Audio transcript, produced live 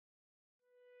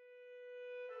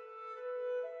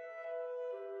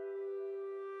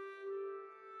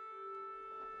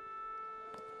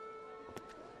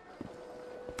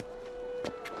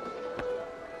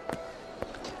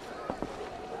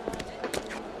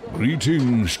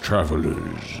Greetings,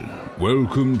 travelers.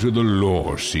 Welcome to the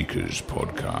Lore Seekers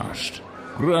podcast.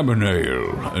 Grab an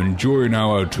ale and join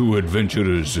our two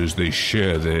adventurers as they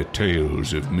share their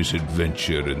tales of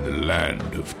misadventure in the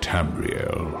land of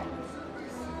Tamriel.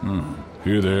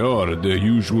 Here they are at their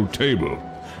usual table,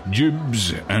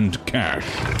 Jibs and Cash.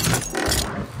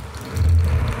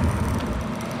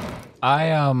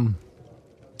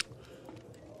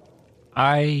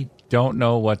 I don't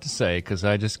know what to say because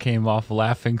I just came off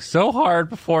laughing so hard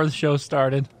before the show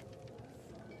started.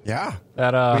 Yeah,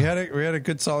 that we had a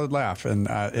good solid laugh, and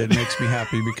it makes me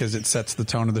happy because it sets the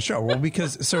tone of the show. Well,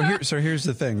 because here's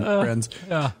the thing, friends.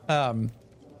 Yeah.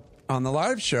 On the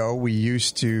live show, we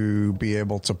used to be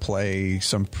able to play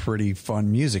some pretty fun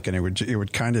music, and it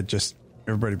would kind of just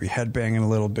everybody be headbanging a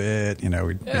little bit. Maybe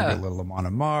a little Amon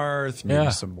Amarth,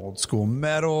 maybe some old school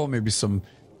metal, maybe some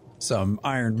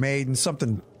Iron Maiden,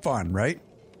 something fun, right?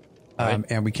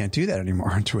 And we can't do that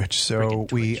anymore on Twitch. So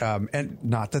and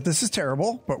not that this is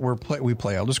terrible, but we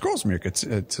play Elder Scrolls music.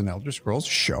 It's an Elder Scrolls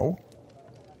show.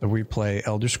 So we play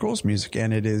Elder Scrolls music,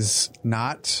 and it is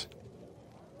not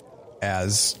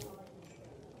as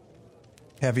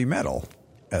heavy metal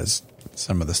as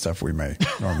some of the stuff we may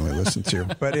normally listen to.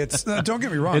 But it's don't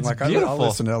get me wrong. It's I'll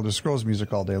listen to Elder Scrolls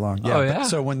music all day long. Yeah.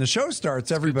 So when the show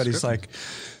starts, everybody's like,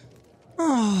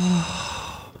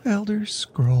 "Oh, Elder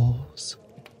Scrolls."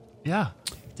 Yeah,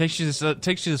 takes you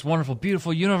this wonderful,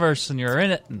 beautiful universe, and you're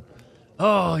in it, and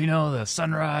the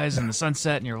sunrise and the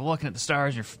sunset, and you're looking at the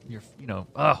stars, you're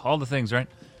all the things, right?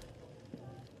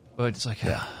 But it's like,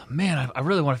 man, I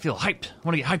really want to feel hyped. I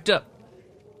want to get hyped up.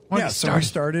 So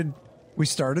we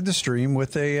started the stream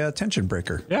with a tension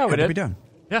breaker. Yeah, we did. Had to be done.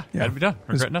 Yeah, had to be done.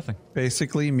 Regret nothing.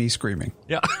 Basically, me screaming.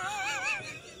 Yeah.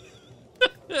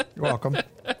 You're welcome.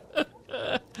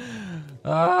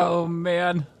 Oh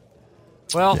man.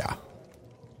 Well,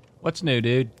 what's new,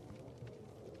 dude?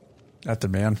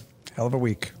 Nothing, man. Hell of a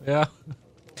week. Yeah.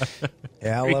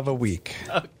 Hell of a week.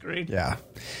 Oh, great. Yeah.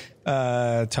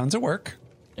 Tons of work,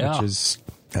 which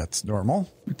that's normal.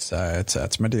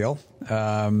 That's my deal.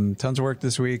 Tons of work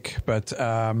this week, but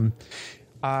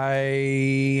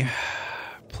I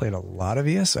played a lot of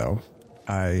ESO.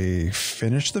 I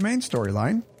finished the main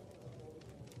storyline.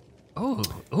 Oh,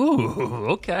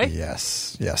 okay.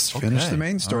 Yes. Finished the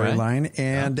main storyline, right.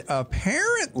 And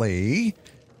apparently,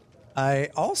 I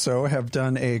also have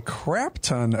done a crap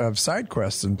ton of side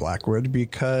quests in Blackwood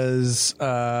because,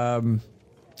 I don't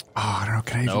know.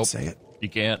 Can I even say it? You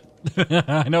can't.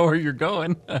 I know where you're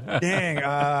going.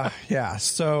 Dang. Yeah.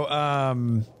 So,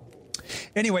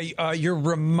 anyway, you're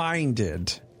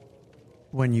reminded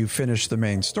when you finish the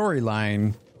main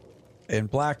storyline in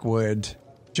Blackwood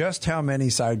just how many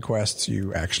side quests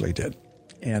you actually did.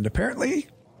 And apparently,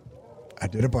 I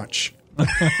did a bunch.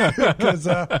 Because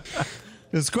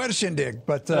it's quite a shindig.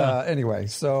 But anyway,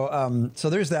 so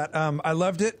there's that. I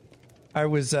loved it. I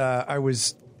was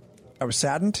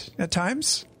saddened at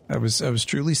times. I was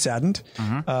truly saddened.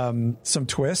 Mm-hmm. Some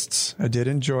twists. I did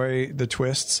enjoy the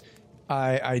twists.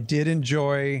 I did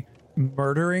enjoy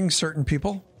murdering certain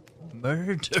people.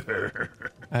 Murder.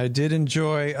 I did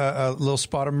enjoy a little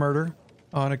spot of murder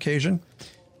on occasion.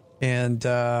 And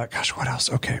gosh, what else?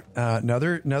 Okay.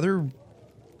 Another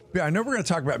I know we're going to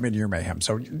talk about Mid-Year Mayhem,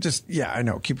 so just I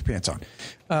know, keep your pants on.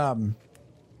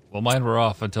 Well, mine were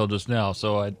off until just now,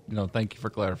 so I thank you for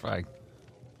clarifying.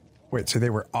 Wait, so they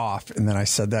were off and then I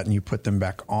said that and you put them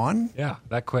back on? Yeah,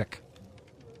 that quick.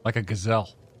 Like a gazelle.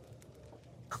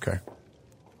 Okay.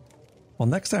 Well,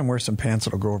 next time wear some pants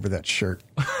that'll go over that shirt.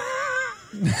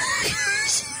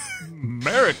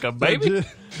 America, baby.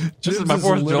 This is my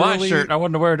 4th of July shirt. I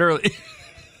wanted to wear it early.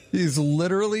 He's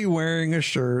literally wearing a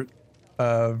shirt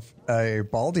of a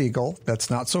bald eagle that's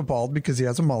not so bald because he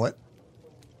has a mullet.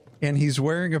 And he's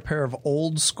wearing a pair of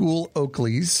old school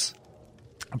Oakleys.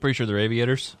 I'm pretty sure they're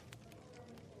aviators.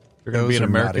 They're going to be an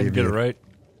American. Get it right.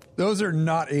 Those are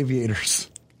not aviators.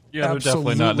 Yeah, they're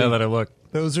definitely not now that I look.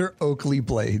 Those are Oakley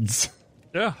blades.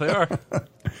 Yeah, they are.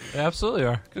 They absolutely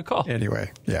are. Good call.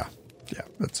 Anyway, yeah,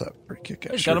 that's a pretty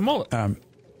kick-ass He's shirt. got a mullet. I'm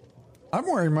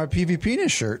wearing my PV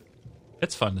Penis shirt.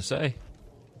 It's fun to say.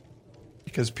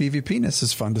 Because PV Penis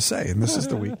is fun to say, and this is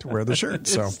the week to wear the shirt.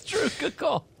 So it's true. Good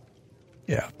call.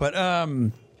 Yeah, but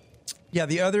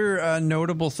the other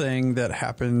notable thing that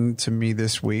happened to me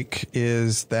this week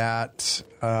is that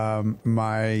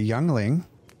my youngling,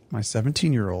 my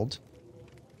 17-year-old,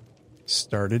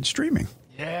 started streaming.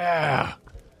 Yeah.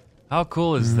 How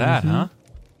cool is that, huh?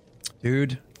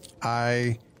 Dude,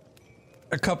 a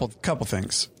couple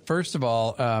things. First of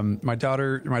all, my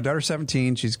daughter's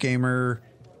 17. She's a gamer.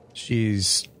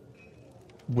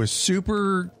 Was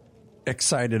super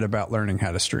excited about learning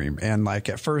how to stream. And like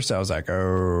at first I was like,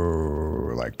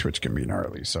 oh, like Twitch can be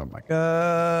gnarly. So I'm like,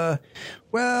 well,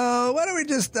 why don't we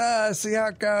just see how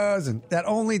it goes? And that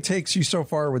only takes you so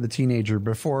far with a teenager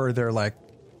before they're like,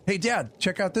 hey, Dad,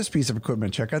 check out this piece of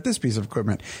equipment. Check out this piece of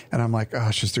equipment. And I'm like, oh,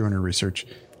 she's doing her research.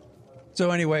 So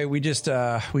anyway, we just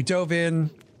we dove in,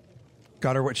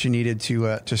 got her what she needed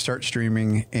to start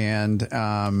streaming. And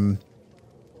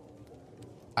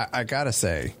I got to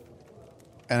say,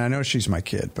 and I know she's my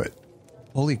kid, but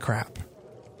holy crap,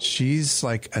 she's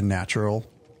like a natural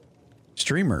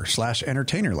streamer /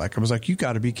 entertainer. Like I was like, you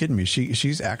got to be kidding me.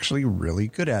 She's actually really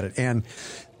good at it. And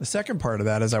the second part of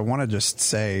that is I want to just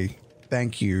say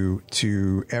thank you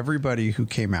to everybody who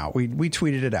came out. We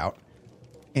tweeted it out,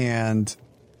 and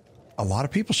a lot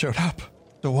of people showed up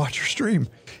to watch her stream,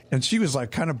 and she was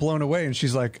like kind of blown away. And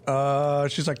she's like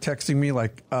texting me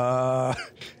like,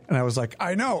 and I was like,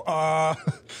 I know,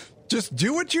 just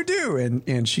do what you do.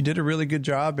 And she did a really good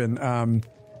job. And,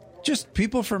 just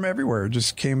people from everywhere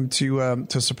just came to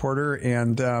support her.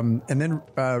 And then,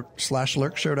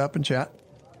 /Lurk showed up in chat.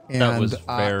 And that was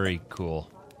very cool.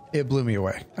 It blew me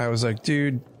away. I was like,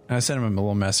 dude, and I sent him a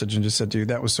little message and just said, dude,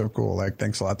 that was so cool. Like,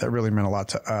 thanks a lot. That really meant a lot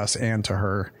to us and to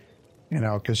her, you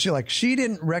know, cause she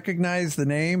didn't recognize the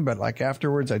name, but like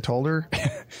afterwards I told her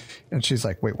and she's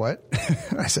like, wait, what?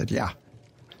 I said, yeah.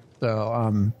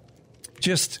 So,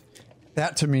 just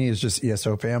that to me is just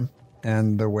ESO fam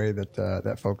and the way that,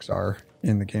 that folks are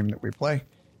in the game that we play.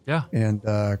 Yeah. And,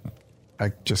 I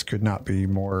just could not be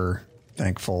more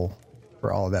thankful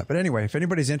for all of that. But anyway, if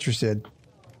anybody's interested,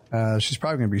 she's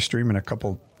probably going to be streaming a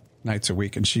couple nights a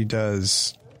week, and she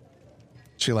likes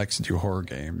to do horror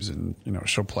games, and you know,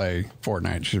 she'll play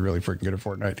Fortnite. She's really freaking good at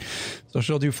Fortnite. So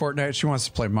she'll do Fortnite. She wants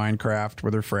to play Minecraft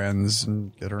with her friends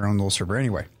and get her own little server.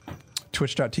 Anyway,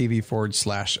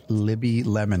 twitch.tv/Libby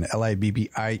Lemon,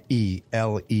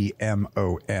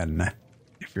 LIBBIELEMON.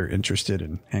 If you're interested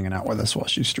in hanging out with us while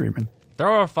she's streaming.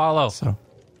 Throw her a follow. So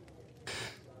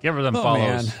give her them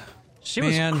follows. Man. She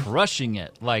was crushing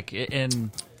it. Like,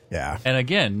 yeah. And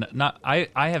again, I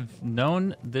have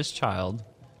known this child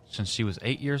since she was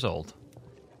 8 years old,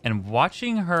 and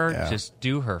watching her just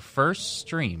do her first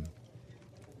stream,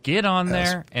 get on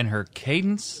there, and her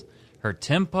cadence, her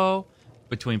tempo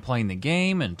between playing the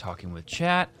game and talking with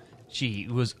chat, she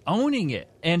was owning it,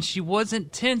 and she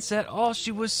wasn't tense at all.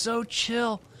 She was so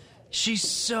chill. She's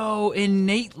so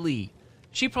innately.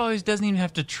 She probably doesn't even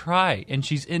have to try, and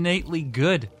she's innately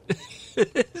good.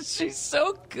 She's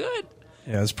so good.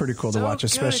 Yeah, it's pretty cool to watch,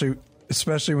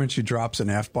 especially when she drops an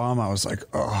F-bomb. I was like,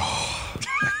 oh,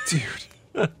 dude,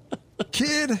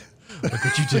 kid. Look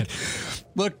what you did.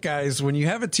 Look, guys, when you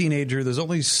have a teenager, there's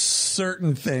only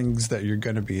certain things that you're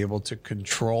going to be able to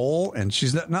control. And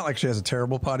she's not like she has a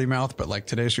terrible potty mouth, but like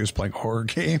today she was playing a horror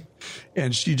game,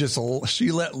 and she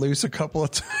let loose a couple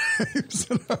of times.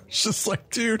 And I was just like,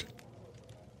 dude,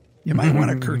 you might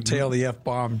want to curtail the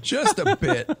F-bomb just a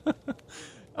bit.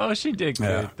 Oh, she did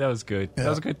good. Yeah. That was good. Yeah, that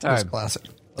was a good time. It was classic.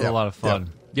 It was a lot of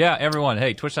fun. Yeah, everyone.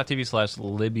 Hey,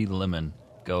 twitch.tv/Libby Lemon.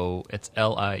 Go. It's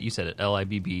you said it.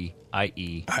 LIBBIELEMON.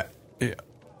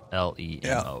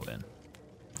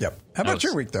 Yep. How about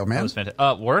your week, though, man? That was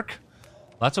fantastic. Work.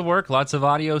 Lots of work. Lots of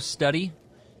audio study.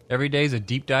 Every day is a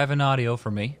deep dive in audio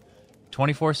for me.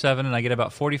 24/7, and I get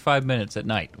about 45 minutes at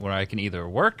night where I can either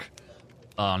work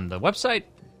on the website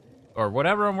or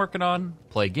whatever I'm working on,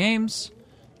 play games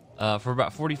for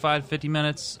about 45, 50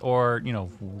 minutes, or, you know,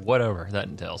 whatever that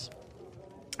entails.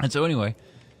 And so anyway,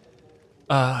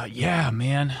 yeah,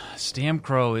 man,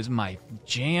 Stamcrow is my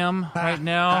jam right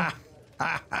now.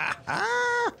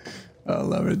 I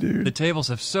love it, dude. The tables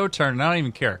have so turned, and I don't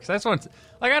even care. Because that's what,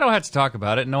 like, I don't have to talk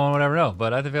about it, and no one would ever know.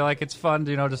 But I feel like it's fun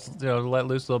to, just let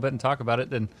loose a little bit and talk about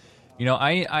it. Then,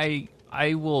 I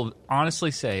will honestly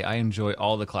say I enjoy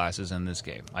all the classes in this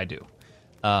game. I do.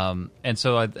 And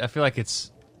so I feel like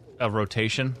it's a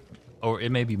rotation, or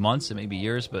it may be months, it may be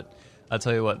years, but I'll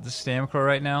tell you what, this Stamcrow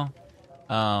right now,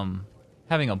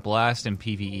 having a blast in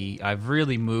PvE. I've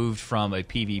really moved from a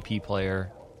PvP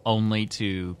player only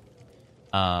to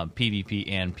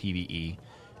PvP and PvE.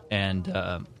 And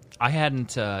I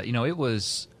hadn't, it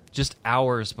was just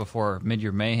hours before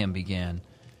Midyear Mayhem began.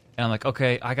 And I'm like,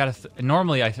 okay, I got to...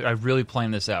 Normally, I really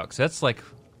plan this out, because that's like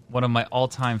one of my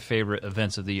all-time favorite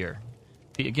events of the year.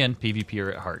 Again,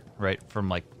 PvPer at heart, right? From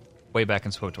like way back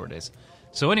in SWTOR days.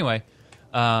 So anyway,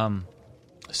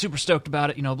 super stoked about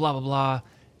it, blah, blah, blah.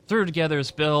 Threw together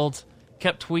this build,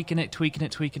 kept tweaking it,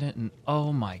 and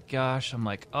oh my gosh, I'm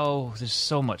like, oh, this is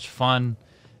so much fun.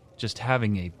 Just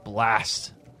having a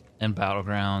blast in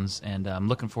Battlegrounds, and I'm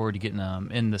looking forward to getting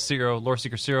in the Lore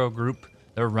Seeker Zero group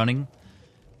they're running.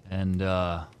 and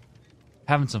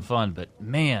having some fun. But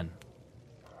man,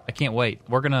 I can't wait.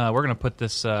 We're gonna put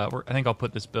this. I think I'll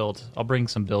put this build. I'll bring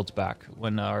some builds back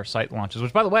when our site launches.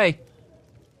 Which, by the way,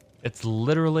 it's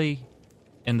literally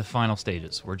in the final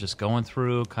stages. We're just going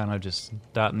through, kind of just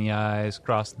dotting the I's,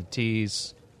 crossing the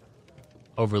T's,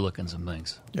 overlooking some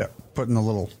things. Yeah, putting the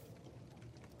little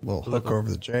hook over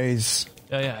the J's.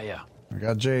 Yeah. We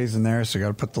got J's in there, so you got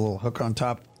to put the little hook on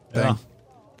top thing.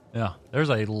 Yeah. There's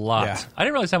a lot. Yeah. I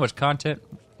didn't realize how much content,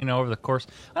 over the course.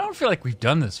 I don't feel like we've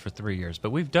done this for 3 years, but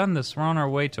we've done this. We're on our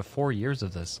way to 4 years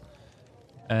of this.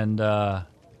 And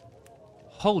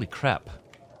holy crap.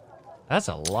 That's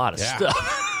a lot of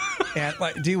stuff. And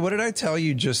dude, what did I tell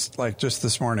you just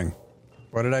this morning?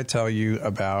 What did I tell you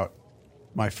about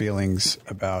my feelings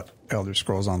about Elder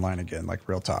Scrolls Online again? Like,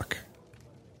 real talk.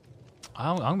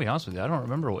 I'm going to be honest with you. I don't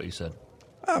remember what you said.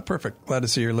 Oh, perfect. Glad to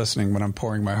see you're listening when I'm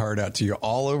pouring my heart out to you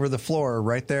all over the floor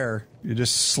right there. You're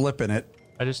just slipping it.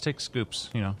 I just take scoops,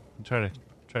 and try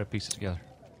to piece it together.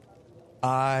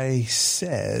 I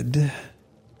said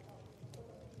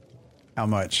how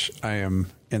much I am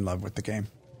in love with the game.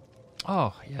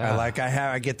 Oh, yeah.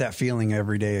 I get that feeling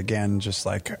every day again, just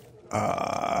like,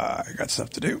 I got stuff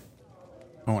to do.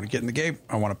 I want to get in the game.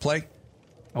 I want to play.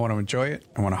 I want to enjoy it.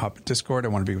 I want to hop in Discord. I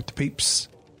want to be with the peeps,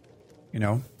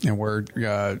 and we're,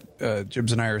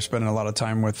 Jibs and I are spending a lot of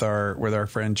time with our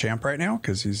friend Champ right now,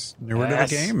 because he's newer to the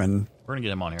game, and we're going to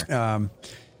get him on here.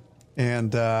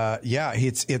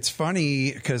 It's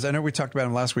funny because I know we talked about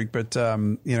him last week, but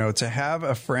to have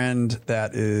a friend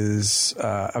that is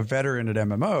a veteran at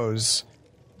MMOs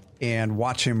and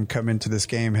watch him come into this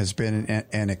game has been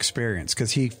an experience,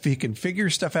 because he can figure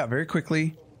stuff out very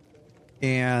quickly.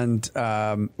 And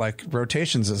like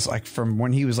rotations is like from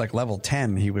when he was like level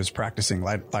 10, he was practicing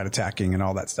light attacking and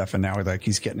all that stuff, and now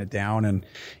he's getting it down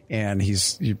and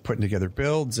he's putting together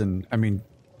builds, and I mean,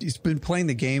 he's been playing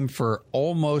the game for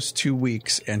almost 2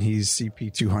 weeks and he's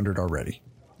CP 200 already.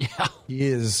 Yeah.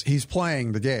 He's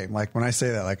playing the game. Like, when I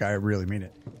say that, like, I really mean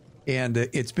it. And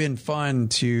it's been fun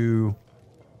to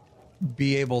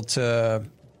be able to,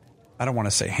 I don't want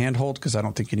to say handhold, because I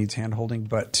don't think he needs handholding,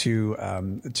 but to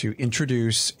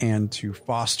introduce and to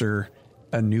foster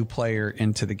a new player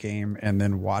into the game, and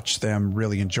then watch them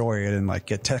really enjoy it, and like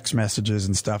get text messages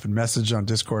and stuff and message on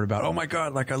Discord about, oh my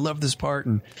God, like, I love this part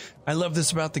and I love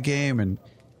this about the game. And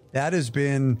that has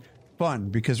been fun,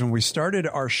 because when we started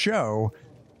our show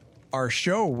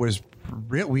was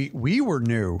we were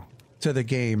new to the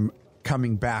game,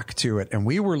 coming back to it, and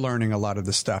we were learning a lot of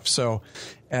the stuff. So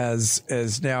as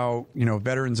now,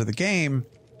 veterans of the game,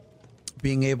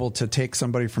 being able to take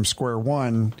somebody from square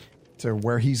one to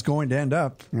where he's going to end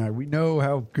up, we know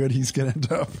how good he's going to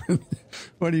end up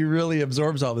when he really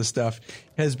absorbs all this stuff,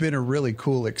 has been a really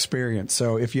cool experience.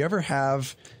 So if you ever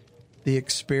have the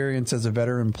experience as a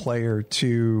veteran player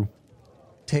to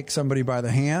take somebody by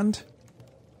the hand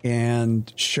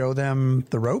and show them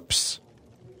the ropes,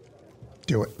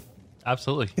 do it.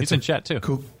 Absolutely. He's in chat too.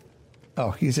 Cool.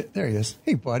 Oh, there he is.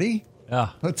 Hey, buddy.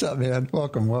 Yeah. What's up, man?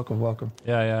 Welcome.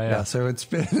 Yeah. So it's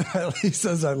been, he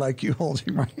says, I like you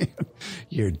holding my hand.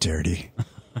 You're dirty.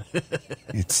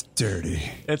 It's dirty.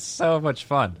 It's so much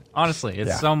fun. Honestly,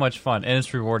 it's so much fun. And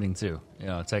it's rewarding too,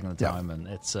 taking the time. And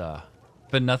it's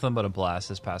been nothing but a blast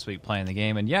this past week playing the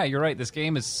game. And yeah, you're right. This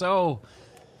game is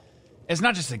it's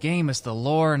not just the game, it's the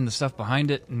lore and the stuff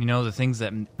behind it. And, the things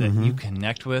that you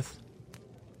connect with.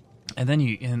 And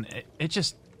then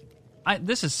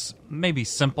this is maybe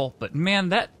simple, but man,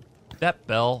 that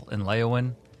bell in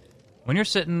Leyawiin, when you're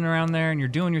sitting around there and you're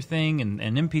doing your thing, and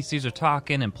NPCs are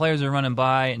talking and players are running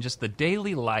by, and just the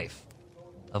daily life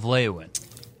of Leyawiin,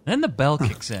 then the bell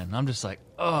kicks in. I'm just like,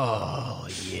 oh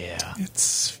yeah.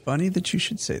 It's funny that you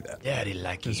should say that. Daddy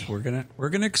like it. We're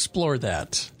gonna explore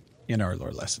that in our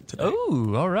lore lesson today.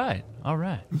 Oh, all right.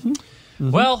 Mm-hmm.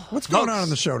 Well, what's going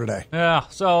on the show today? Yeah,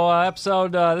 so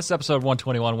this is episode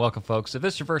 121. Welcome, folks. If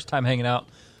this is your first time hanging out,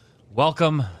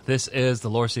 welcome. This is the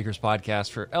Lore Seekers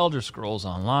podcast for Elder Scrolls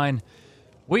Online.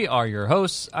 We are your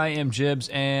hosts. I am Jibs,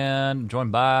 and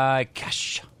joined by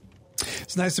Cash.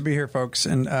 It's nice to be here, folks,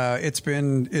 and it's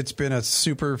been a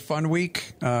super fun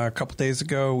week. A couple days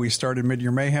ago, we started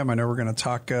Midyear Mayhem. I know we're going to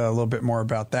talk a little bit more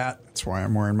about that. That's why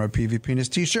I'm wearing my PV Penis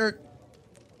t-shirt.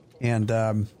 And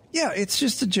it's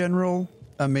just a general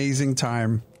amazing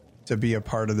time to be a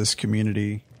part of this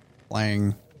community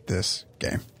playing this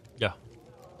game. Yeah,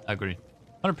 I agree.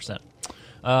 100%.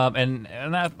 And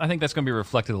I think that's going to be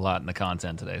reflected a lot in the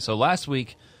content today. So last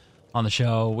week on the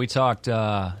show, we talked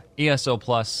ESO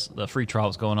Plus, the free trial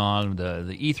was going on,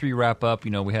 the E3 wrap-up.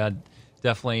 We had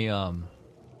definitely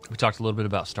we talked a little bit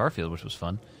about Starfield, which was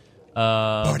fun.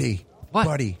 Buddy, What?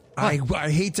 Buddy, What? I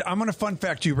hate to... I'm going to fun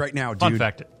fact you right now, dude. Fun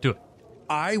fact it. Do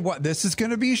it. This is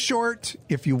going to be short.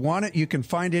 If you want it, you can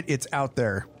find it. It's out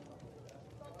there.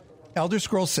 Elder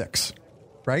Scrolls 6,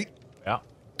 right? Yeah.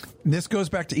 And this goes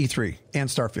back to E3 and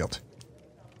Starfield.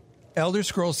 Elder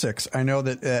Scrolls 6. I know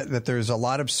that that there's a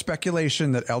lot of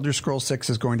speculation that Elder Scrolls 6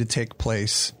 is going to take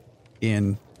place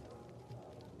with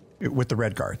the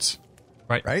Red Guards.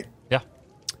 Right? Yeah.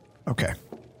 Okay.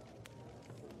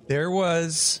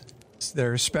 There's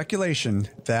speculation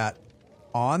that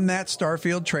on that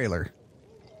Starfield trailer,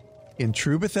 in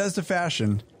true Bethesda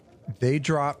fashion, they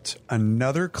dropped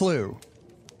another clue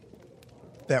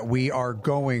that we are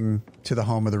going to the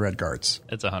home of the Red Guards.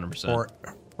 It's 100%.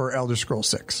 Or Elder Scrolls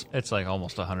 6. It's like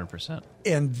almost 100%.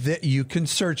 And that you can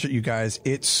search it, you guys.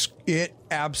 It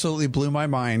absolutely blew my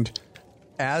mind.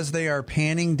 As they are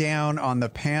panning down on the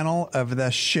panel of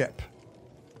the ship,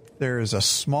 there is a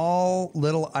small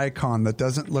little icon that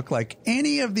doesn't look like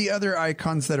any of the other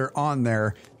icons that are on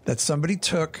there that somebody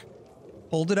took,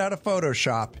 pulled it out of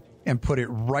Photoshop, and put it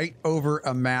right over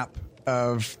a map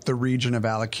of the region of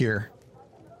Alakir.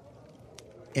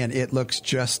 And it looks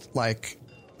just like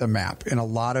the map. In a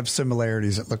lot of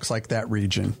similarities, it looks like that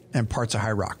region and parts of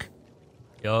High Rock.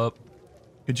 Yup.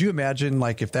 Could you imagine,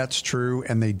 like, if that's true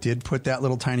and they did put that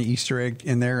little tiny Easter egg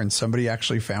in there and somebody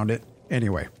actually found it?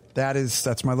 Anyway,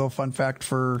 that's my little fun fact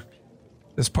for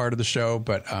this part of the show.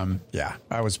 But yeah,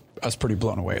 I was pretty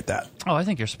blown away at that. Oh, I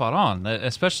think you're spot on,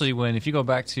 especially if you go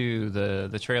back to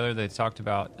the trailer they talked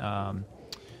about.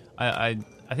 I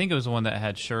think it was the one that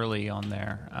had Shirley on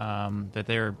there, that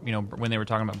they were, when they were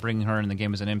talking about bringing her in the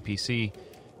game as an NPC.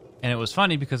 And it was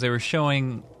funny because they were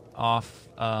showing off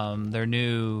their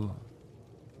new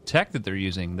tech that they're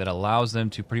using that allows them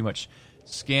to pretty much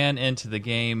scan into the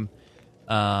game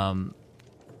the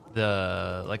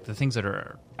things that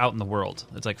are out in the world.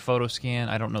 It's like photo scan.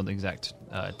 I don't know the exact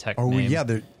tech name. Oh, yeah,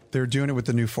 they're doing it with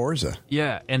the new Forza.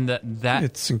 Yeah, and that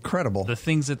it's incredible. The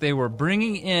things that they were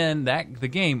bringing in the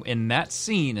game in that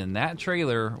scene in that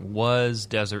trailer was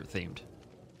desert themed.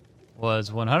 Was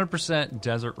 100%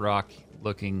 desert rock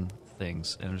looking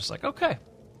things, and I'm just like, okay,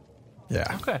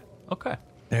 yeah, okay.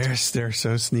 They're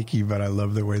so sneaky, but I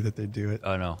love the way that they do it.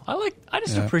 I know. I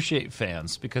just appreciate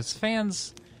fans because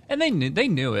fans, and they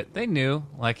knew it. They knew,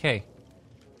 like, hey,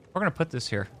 we're gonna put this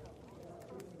here.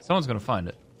 Someone's gonna find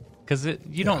it. Because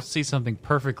you don't see something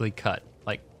perfectly cut,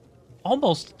 like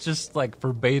almost just like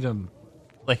verbatim,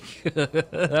 like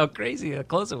how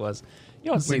close it was.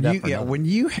 You don't see that.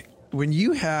 When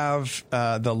you have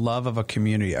the love of a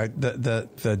community,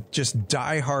 the just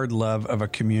diehard love of a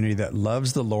community that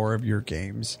loves the lore of your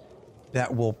games,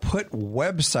 that will put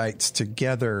websites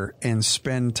together and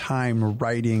spend time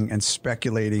writing and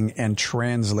speculating and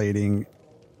translating,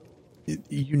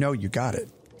 you got it.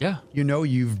 Yeah.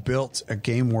 You've built a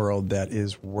game world that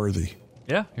is worthy.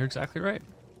 Yeah, you're exactly right.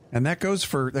 And that goes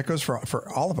for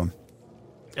all of them.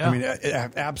 Yeah. I mean,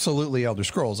 absolutely Elder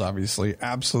Scrolls, obviously,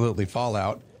 absolutely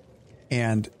Fallout.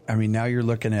 And I mean, now you're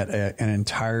looking at an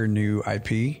entire new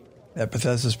IP that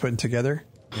Bethesda's putting together.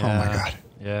 Yeah. Oh my God.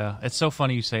 Yeah. It's so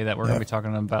funny you say that. We're going to be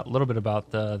talking a little bit about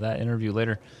that interview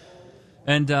later.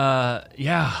 And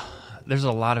there's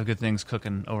a lot of good things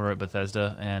cooking over at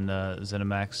Bethesda and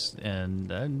ZeniMax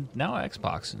and now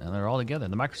Xbox, and they're all together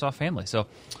in the Microsoft family. So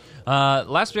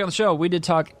last week on the show, we did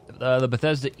talk the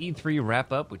Bethesda E3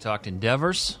 wrap-up. We talked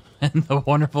Endeavors and the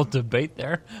wonderful debate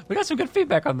there. We got some good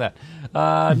feedback on that.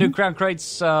 New Crown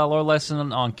Crates lore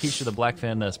lesson on Keisha the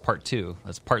Blackfin. That's part 2.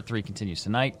 That's part 3 continues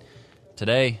tonight,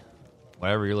 today,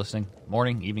 whatever you're listening,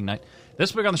 morning, evening, night.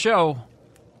 This week on the show,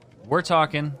 we're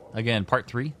talking, again, part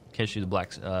 3. Keshi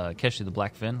the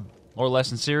Blackfin lore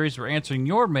lesson series. We're answering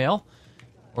your mail.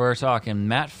 We're talking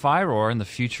Matt Firor and the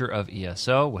future of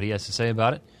ESO, what he has to say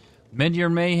about it. Mid-Year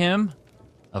Mayhem,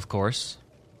 of course,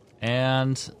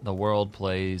 and the World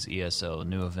Plays ESO,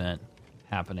 new event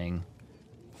happening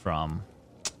from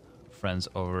friends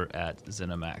over at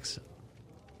ZeniMax.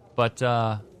 But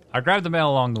I grabbed the mail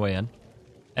along the way in,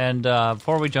 and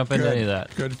before we jump into any of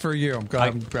that, good for you. I'm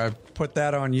glad I put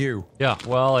that on you. Yeah,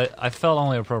 well, I felt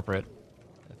only appropriate.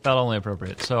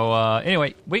 So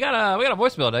anyway, we got a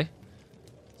voicemail today.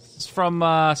 It's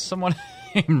from someone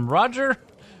named Roger,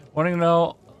 wanting to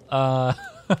know a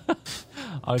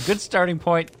good starting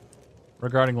point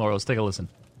regarding lore. Let's take a listen.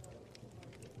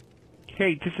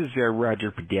 Hey, this is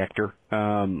Roger Predactor.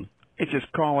 It's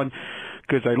just calling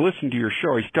because I listened to your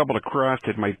show. I stumbled across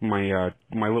it. My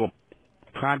little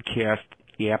podcast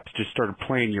apps just started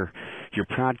playing your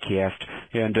podcast,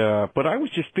 and but I was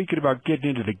just thinking about getting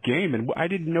into the game, and I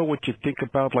didn't know what you think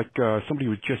about like somebody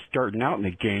who's just starting out in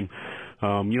the game.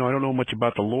 I don't know much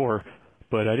about the lore,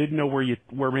 but I didn't know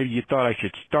where maybe you thought I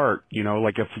should start. You know,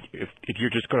 like if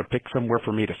you're just going to pick somewhere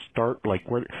for me to start, like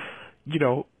where, you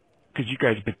know, because you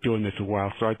guys have been doing this a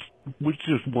while, so I was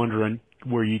just wondering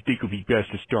where you think would be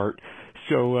best to start.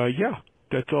 So yeah,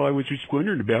 that's all I was just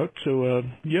wondering about. So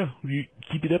yeah, you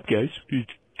keep it up, guys.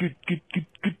 It's good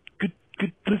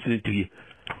listening to you.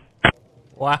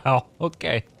 Wow.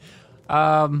 Okay.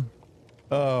 Roger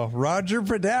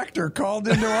Predactor called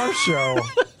into our show.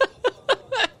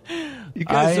 You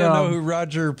guys don't know who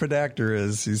Roger Predactor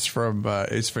is. He's from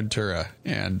Ace Ventura,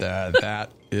 and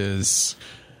that's good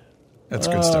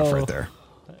stuff right there.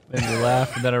 Made me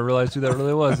laugh, and then I realized who that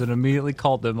really was, and immediately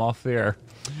called them off the air.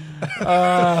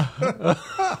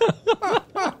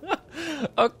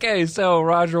 Okay, so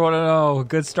Roger, want to know a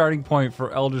good starting point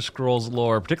for Elder Scrolls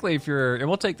lore, particularly if you're, and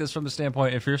we'll take this from the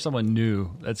standpoint if you're someone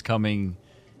new that's coming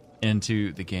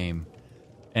into the game.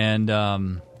 And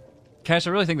Cash, I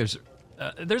really think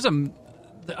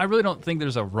I really don't think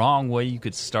there's a wrong way you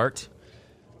could start,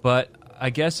 but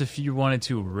I guess if you wanted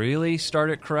to really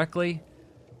start it correctly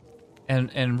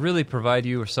and really provide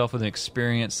yourself with an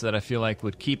experience that I feel like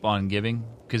would keep on giving,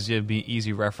 because it'd be an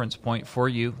easy reference point for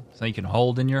you, so you can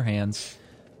hold in your hands,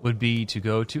 would be to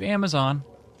go to Amazon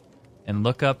and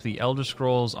look up the Elder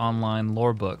Scrolls Online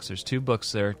lore books. There's 2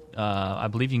 books there. I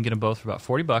believe you can get them both for about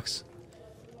 $40,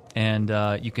 and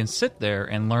you can sit there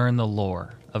and learn the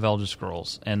lore of Elder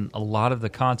Scrolls. And a lot of the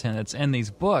content that's in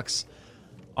these books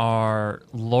are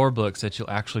lore books that you'll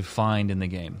actually find in the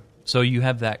game. So you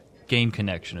have that game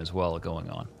connection as well going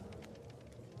on.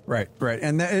 Right.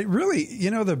 And that, it really,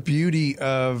 you know, the beauty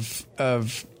of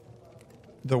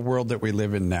the world that we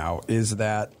live in now is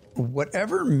that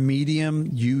whatever medium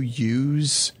you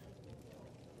use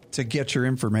to get your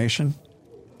information,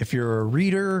 if you're a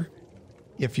reader,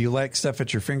 if you like stuff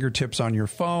at your fingertips on your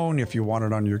phone, if you want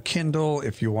it on your Kindle,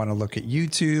 if you want to look at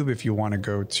YouTube, if you want to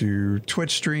go to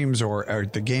Twitch streams or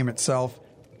the game itself,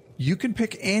 you can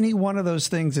pick any one of those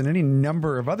things and any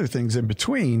number of other things in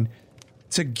between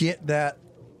to get that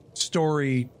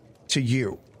story to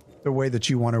you the way that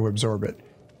you want to absorb it.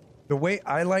 The way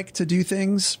I like to do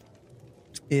things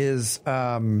is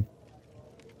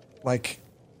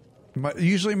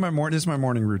usually my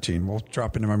morning routine. We'll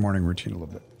drop into my morning routine a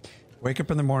little bit. Wake up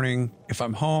in the morning. If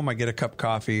I'm home, I get a cup of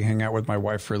coffee, hang out with my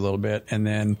wife for a little bit. And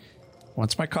then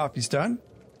once my coffee's done,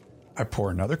 I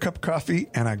pour another cup of coffee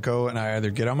and I go and I either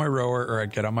get on my rower or I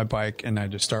get on my bike and I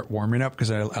just start warming up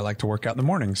because I like to work out in the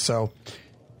morning. So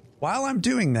while I'm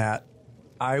doing that,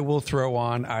 I will throw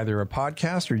on either a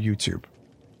podcast or YouTube.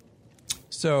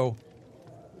 So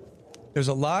there's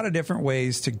a lot of different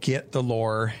ways to get the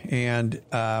lore. And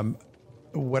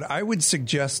what I would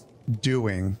suggest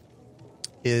doing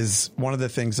is one of the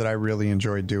things that I really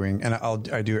enjoy doing, and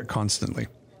I do it constantly.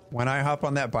 When I hop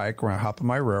on that bike, when I hop on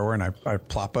my rower and I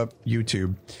plop up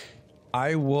YouTube,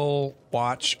 I will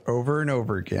watch over and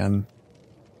over again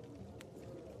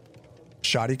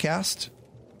Shoddycast.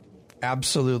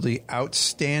 Absolutely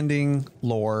outstanding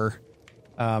lore.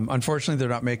 Unfortunately, they're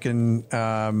not making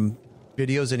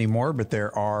videos anymore, but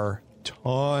there are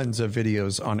tons of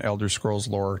videos on Elder Scrolls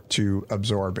lore to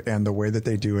absorb, and the way that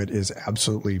they do it is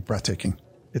absolutely breathtaking.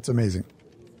 It's amazing.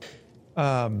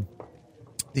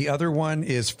 The other one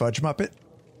is Fudge Muppet.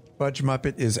 Fudge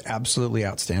Muppet is absolutely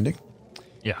outstanding.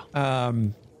 Yeah.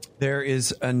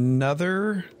 There's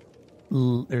another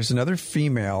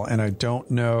female, and I don't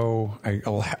know.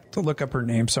 I'll have to look up her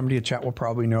name. Somebody in chat will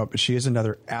probably know it, but she is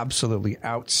another absolutely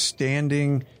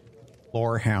outstanding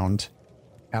lore hound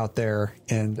out there.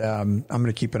 And I'm going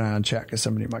to keep an eye on chat because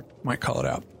somebody might call it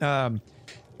out.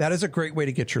 That is a great way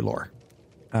to get your lore.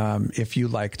 If you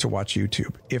like to watch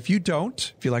YouTube. If you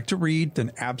don't, if you like to read,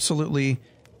 then absolutely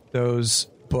those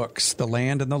books, The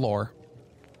Land and the Lore,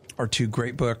 are 2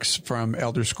 great books from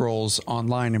Elder Scrolls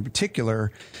Online in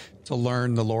particular to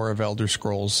learn the lore of Elder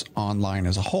Scrolls Online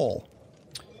as a whole.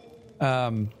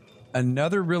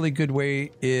 Another really good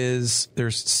way is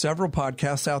there's several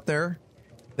podcasts out there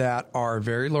that are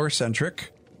very lore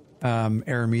centric.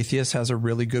 Aramethius has a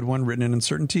really good one, Written in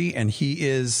Uncertainty, and he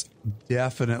is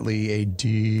definitely a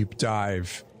deep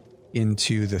dive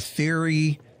into the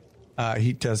theory.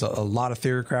 He does a lot of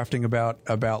theory crafting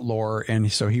about lore,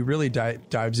 and so he really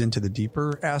dives into the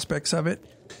deeper aspects of it.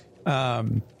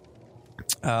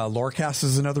 Lorecast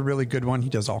is another really good one. He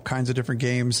does all kinds of different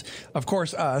games. Of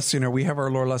course, us, we have our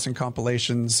lore lesson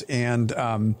compilations, and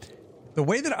the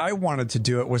way that I wanted to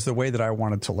do it was the way that I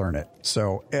wanted to learn it.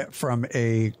 So from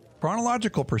a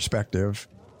chronological perspective,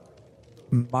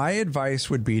 my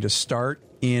advice would be to start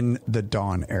in the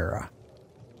Dawn era.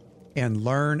 and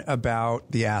learn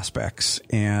about the aspects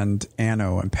and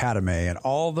Anno and Padme and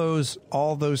all those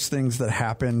things that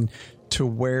happen to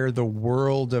where the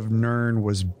world of Nirn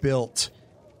was built,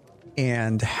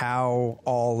 and how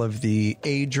all of the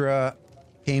Aedra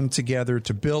came together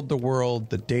to build the world.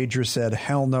 The Daedra said,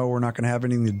 hell no, we're not going to have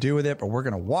anything to do with it, but we're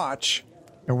going to watch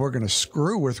and we're going to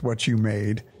screw with what you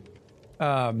made.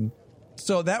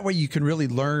 So that way you can really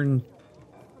learn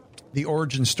the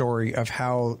origin story of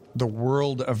how the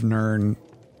world of Nirn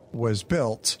was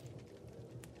built.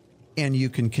 And you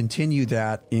can continue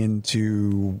that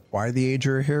into why the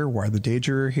Aedra are here, why the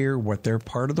Daedra are here, what their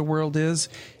part of the world is,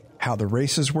 how the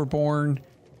races were born,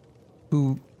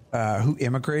 who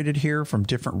immigrated here from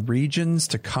different regions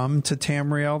to come to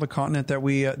Tamriel, the continent that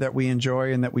we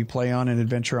enjoy and that we play on and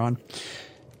adventure on.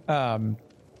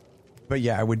 But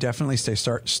yeah, I would definitely say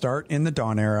start in the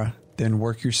Dawn era, then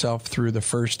work yourself through the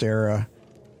first era,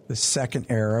 the second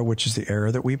era, which is the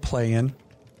era that we play in,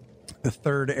 the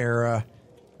third era,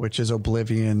 which is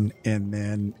Oblivion, and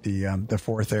then the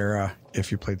fourth era.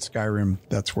 If you played Skyrim,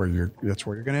 that's where you're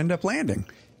going to end up landing.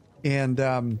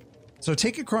 And so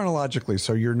take it chronologically,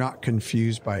 so you're not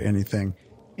confused by anything.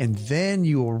 And then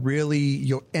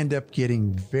you'll end up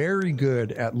getting very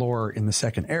good at lore in the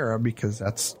second era, because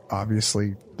that's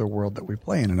obviously the world that we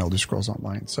play in Elder Scrolls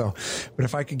Online. So, but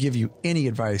if I could give you any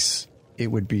advice, it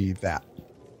would be that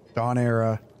Dawn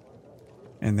era,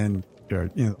 and then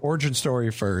origin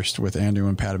story first with Andu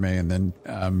and Padme, and then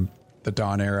the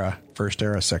Dawn era, first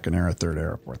era, second era, third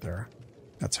era, fourth era.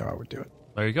 That's how I would do it.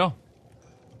 There you go.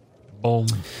 Boom.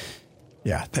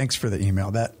 Yeah, thanks for the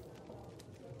email. That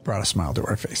brought a smile to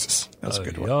our faces. That's a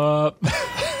good one.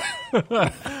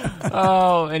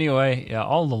 Oh, anyway, yeah,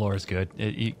 all the lore is good.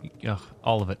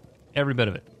 All of it. Every bit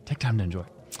of it. Take time to enjoy.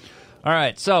 All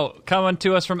right, so coming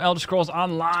to us from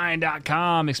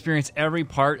ElderScrollsOnline.com, experience every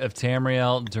part of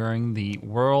Tamriel during the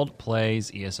World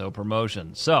Plays ESO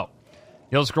promotion. So,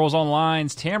 the Elder Scrolls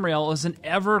Online's Tamriel is an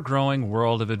ever-growing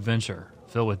world of adventure,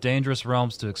 filled with dangerous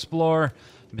realms to explore,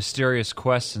 mysterious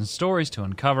quests and stories to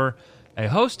uncover, a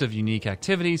host of unique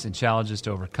activities and challenges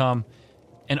to overcome,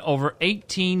 and over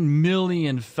 18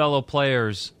 million fellow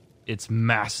players. It's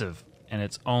massive, and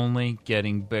it's only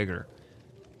getting bigger.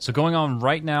 So going on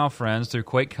right now, friends, through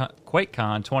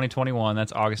QuakeCon 2021,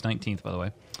 that's August 19th, by the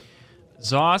way,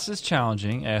 ZOS is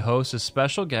challenging a host of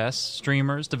special guests,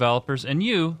 streamers, developers, and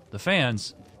you, the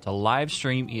fans, to live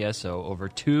stream ESO over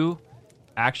 2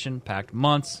 action-packed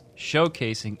months,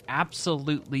 showcasing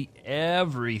absolutely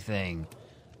everything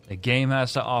the game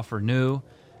has to offer new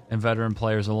and veteran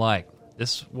players alike.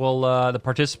 This will, the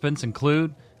participants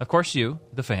include, of course, you,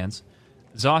 the fans,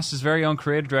 ZOS's very own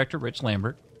creative director, Rich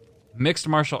Lambert, mixed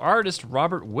martial artist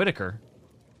Robert Whitaker,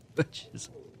 which is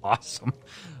awesome,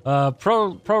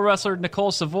 pro wrestler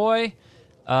Nicole Savoy,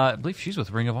 I believe she's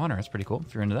with Ring of Honor. That's pretty cool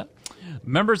if you're into that.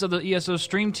 Members of the ESO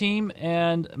stream team,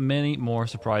 and many more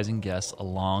surprising guests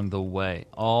along the way,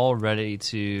 all ready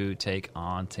to take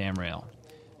on Tamriel.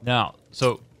 Now,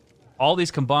 so all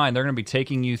these combined, they're going to be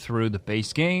taking you through the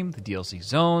base game, the DLC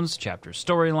zones, chapter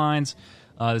storylines.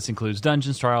 This includes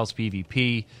dungeons, trials,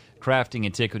 PvP, crafting,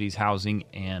 antiquities, housing,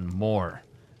 and more.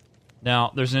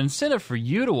 Now, there's an incentive for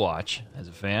you to watch as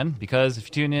a fan, because if you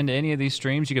tune into any of these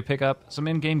streams, you can pick up some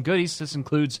in-game goodies. This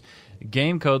includes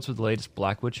game codes for the latest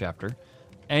Blackwood chapter,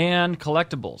 and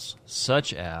collectibles,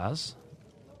 such as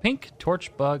Pink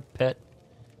Torchbug Pet,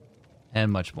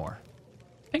 and much more.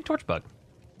 Pink Torchbug.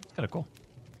 It's kind of cool.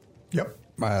 Yep.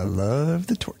 I love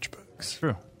the Torchbugs.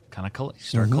 True. Kind of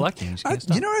start collecting.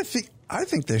 I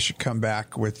think they should come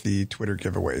back with the Twitter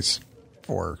giveaways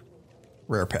for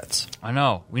rare pets. I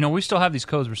know. We still have these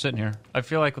codes. We're sitting here. I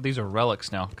feel like these are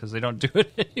relics now because they don't do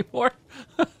it anymore.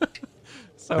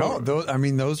 No,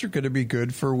 those are going to be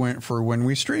good for when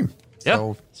we stream.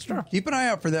 So sure. Keep an eye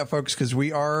out for that, folks, because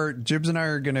Jibs and I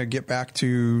are going to get back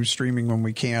to streaming when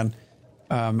we can.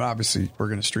 Obviously, we're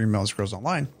going to stream Elder Scrolls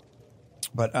Online.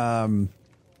 But,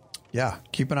 yeah,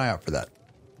 keep an eye out for that.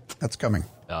 That's coming.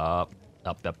 Yup.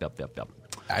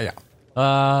 Yeah.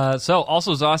 So,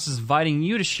 also, ZOS is inviting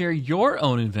you to share your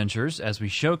own adventures as we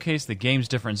showcase the game's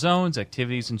different zones,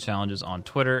 activities, and challenges on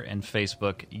Twitter and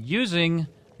Facebook using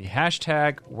the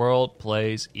hashtag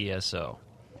WorldPlaysESO.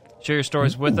 Share your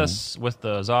stories with us, with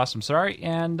the ZOS,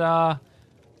 and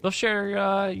they'll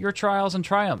share your trials and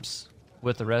triumphs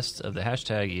with the rest of the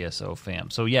hashtag ESO fam.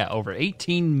 So, yeah, over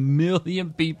 18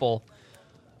 million people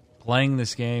playing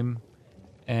this game.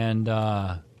 And,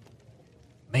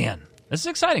 man, this is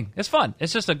exciting. It's fun.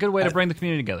 It's just a good way to bring the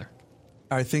community together.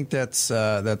 I think that's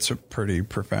a pretty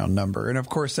profound number. And, of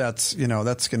course, that's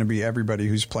going to be everybody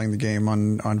who's playing the game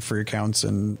on free accounts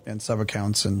and sub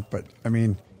accounts. But, I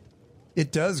mean,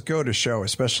 It does go to show,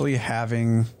 especially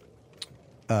having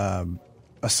a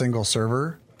single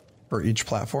server for each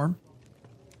platform.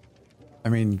 I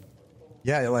mean,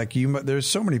 yeah, like there's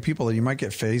so many people that you might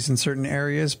get phased in certain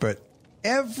areas, but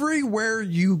everywhere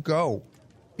you go,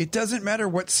 it doesn't matter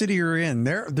what city you're in.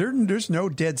 There's no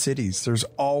dead cities. There's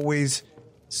always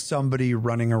somebody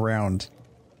running around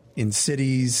in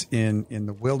cities, in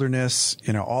the wilderness,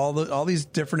 all these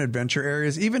different adventure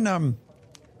areas. Even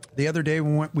the other day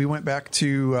we went back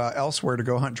to Elsewhere to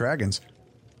go hunt dragons.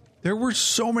 There were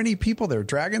so many people there.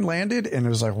 Dragon landed, and it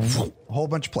was like a whole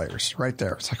bunch of players right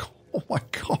there. It's like, oh my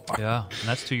god! Yeah, and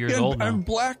that's 2 years old now. And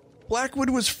Blackwood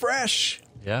was fresh.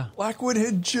 Yeah, Blackwood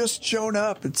had just shown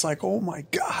up. It's like, oh my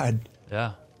god!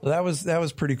 Yeah, that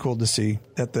was pretty cool to see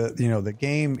that the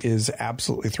game is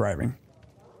absolutely thriving.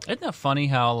 Isn't that funny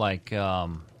how now,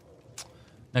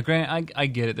 granted, I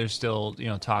get it. There's still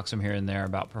talks from here and there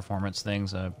about performance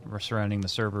things surrounding the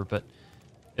server, but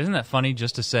isn't that funny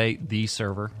just to say the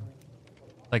server?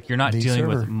 Like you're not dealing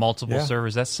with multiple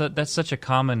servers. That's such a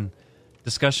common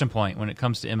discussion point when it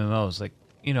comes to MMOs. Like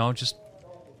just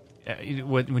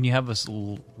when you have this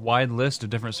wide list of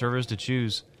different servers to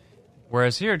choose,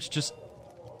 whereas here it's just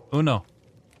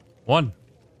one.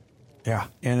 Yeah,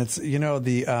 and it's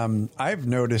I've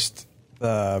noticed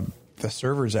the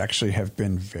servers actually have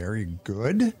been very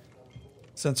good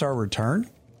since our return.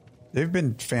 They've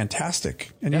been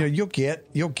fantastic, and you'll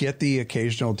get the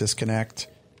occasional disconnect.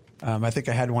 I think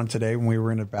I had one today when we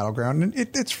were in a battleground, and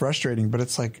it's frustrating, but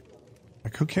it's like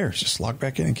who cares? Just log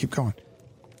back in and keep going.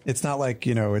 It's not like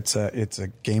it's a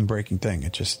game breaking thing.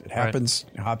 It happens.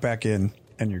 Right. You hop back in,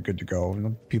 and you're good to go.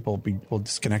 And people will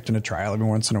disconnect in a trial every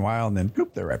once in a while, and then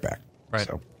boop, they're right back. Right.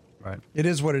 So, right. It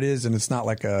is what it is, and it's not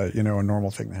like a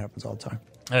normal thing that happens all the time.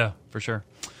 Yeah, for sure.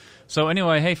 So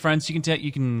anyway, hey friends, you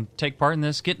can take part in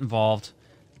this, get involved.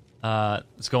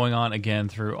 It's going on again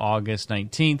through August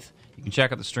 19th. You can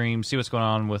check out the stream, see what's going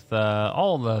on with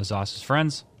all of Zos's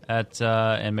friends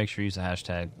and make sure you use the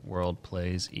hashtag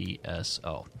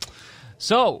WorldPlaysESO.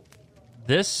 So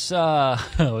this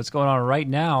what's going on right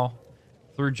now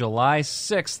through July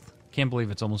 6th. Can't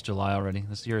believe it's almost July already.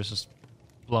 This year is just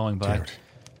blowing by. Dude,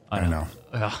 I know.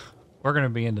 We're going to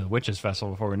be into Witches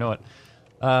Festival before we know it.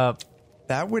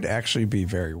 That would actually be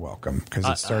very welcome because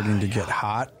it's starting to get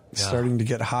hot. It's starting to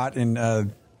get hot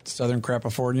in Southern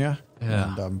California.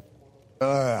 Yeah. And,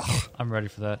 I'm ready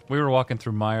for that. We were walking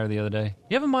through Meijer the other day.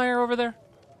 You have a Meijer over there?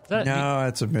 No,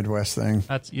 it's a Midwest thing.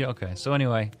 Okay. So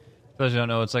anyway, for those who don't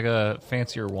know, it's like a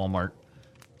fancier Walmart.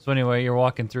 So anyway, you're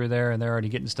walking through there, and they're already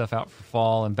getting stuff out for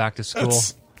fall and back to school.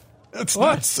 That's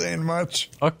not saying much.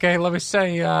 Okay, let me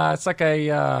say, it's like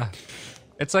a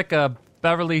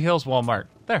Beverly Hills Walmart.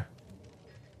 There.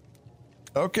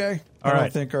 Okay. All I right.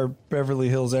 don't think our Beverly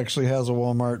Hills actually has a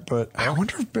Walmart, but I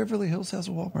wonder if Beverly Hills has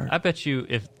a Walmart. I bet you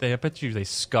they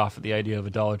scoff at the idea of a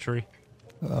Dollar Tree.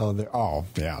 Oh,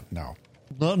 yeah, no.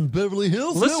 Not in Beverly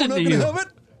Hills. Listen no, to we're not you. gonna have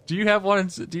it. Do you have one?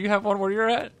 Do you have one where you're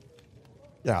at?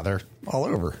 Yeah, they're all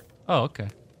over. Oh, okay.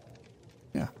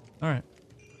 Yeah. All right.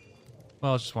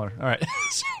 Well, I was just wondering. All right.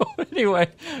 So anyway,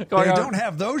 They don't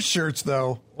have those shirts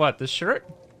though. What, this shirt?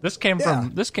 This came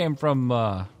from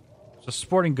a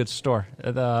sporting goods store.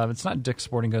 It's not Dick's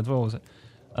Sporting Goods. What was it?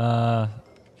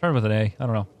 Started with an A. I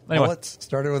don't know. Anyway. Mullets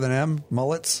started with an M.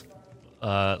 Mullets.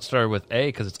 Started with A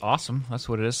because it's awesome. That's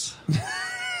what it is.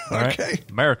 All right. Okay.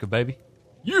 America, baby.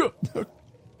 Yeah.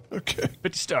 Okay.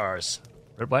 50 stars.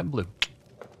 Red, white, and blue.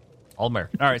 All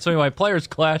American. All right. So anyway, players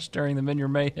clash during the Minior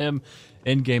Mayhem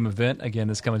in-game event. Again,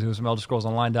 this is coming to us from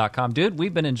ElderScrollsOnline.com. Dude,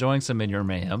 we've been enjoying some Minior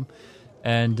Mayhem.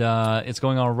 And it's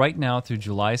going on right now through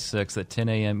July 6th at 10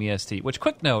 a.m. EST. Which,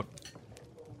 quick note,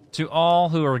 to all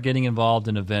who are getting involved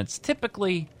in events,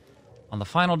 typically on the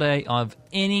final day of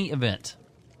any event,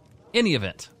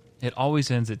 it always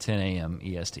ends at 10 a.m.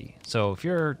 EST. So if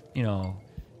you're,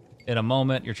 at a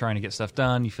moment, you're trying to get stuff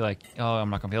done, you feel like, I'm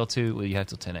not going to be able to, well, you have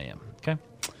till 10 a.m., okay?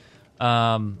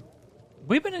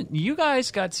 You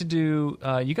guys got to do,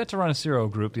 you got to run a Zero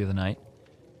group the other night,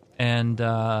 and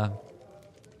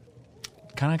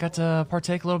kind of got to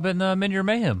partake a little bit in the Minior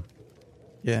Mayhem.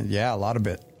 Yeah, a lot of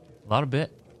it.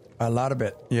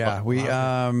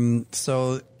 Yeah,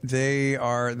 so they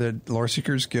are the Lore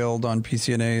Seekers Guild on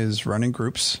PCNA is running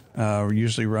groups. We're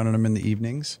usually running them in the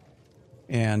evenings.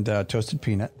 And Toasted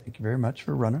Peanut, thank you very much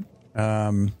for running.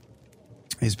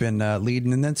 He's been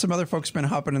leading, and then some other folks have been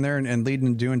hopping in there and leading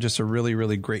and doing just a really,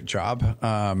 really great job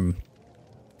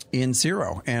in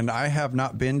Zero. And I have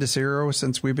not been to Zero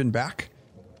since we've been back.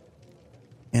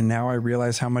 And now I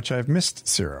realize how much I've missed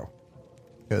Zero.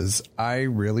 Because I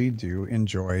really do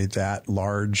enjoy that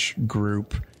large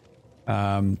group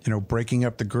breaking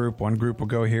up the group. One group will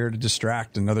go here to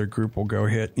distract. Another group will go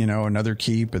hit, another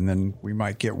keep, and then we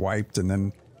might get wiped, and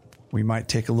then we might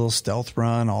take a little stealth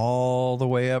run all the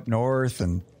way up north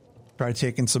and try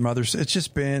taking some others. It's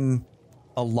just been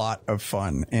a lot of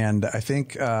fun. And I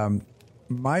think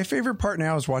my favorite part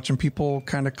now is watching people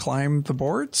kind of climb the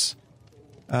boards.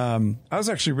 I was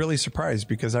actually really surprised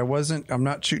because I'm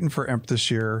not shooting for Imp this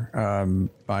year.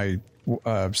 My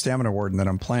Stamina Warden that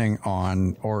I'm playing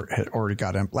on or had already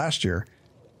got Imp last year.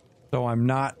 So I'm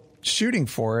not shooting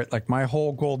for it. Like, my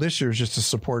whole goal this year is just to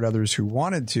support others who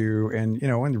wanted to,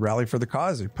 and rally for the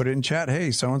cause. They put it in chat.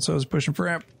 Hey, so-and-so is pushing for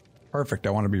Imp. Perfect. I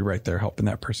want to be right there helping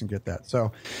that person get that.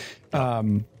 So,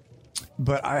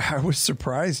 but I was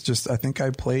surprised. I think I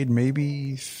played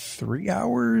maybe 3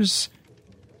 hours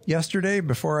yesterday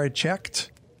before I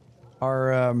checked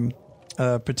our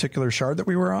particular shard that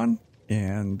we were on,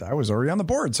 and I was already on the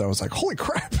board. So I was like, holy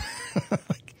crap.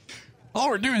 All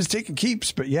we're doing is taking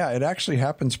keeps. But yeah, it actually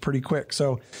happens pretty quick.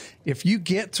 So if you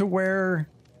get to where,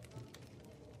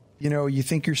 you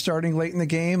think you're starting late in the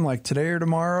game, like today or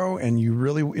tomorrow, and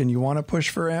you want to push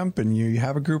for Imp, and you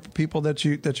have a group of people that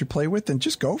you play with, then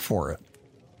just go for it.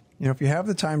 If you have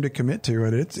the time to commit to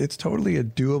it, it's totally a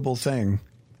doable thing.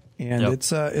 And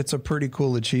Yep. it's a pretty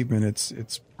cool achievement.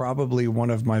 It's probably one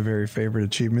of my very favorite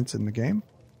achievements in the game.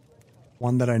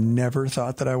 One that I never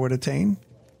thought that I would attain.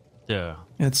 Yeah.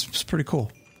 It's pretty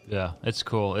cool. Yeah, it's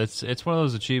cool. It's one of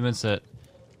those achievements that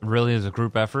really is a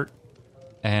group effort,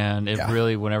 and it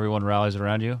really, when everyone rallies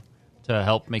around you to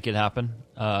help make it happen.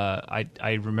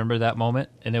 I remember that moment,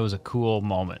 and it was a cool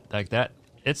moment. Like that,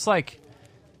 it's like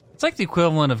the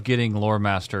equivalent of getting Lore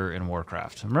Master in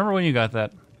Warcraft. Remember when you got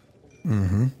that?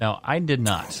 Mm-hmm. Now, I did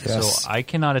not, Yes. so I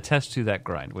cannot attest to that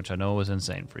grind, which I know was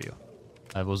insane for you.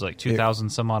 It was like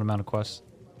 2,000 some odd amount of quests.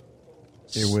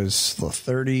 It was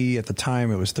 30 at the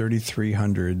time. It was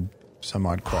 3,300 some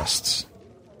odd quests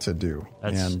to do.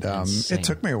 That's and insane. it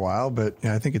took me a while, but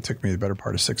I think it took me the better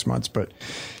part of 6 months. But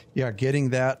yeah,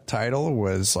 getting that title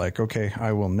was like, okay,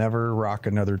 I will never rock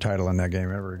another title in that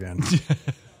game ever again.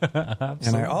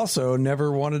 And I also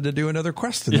never wanted to do another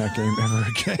quest in that game ever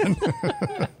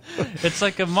again. It's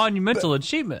like a monumental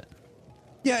achievement.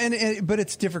 Yeah, but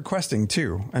it's different questing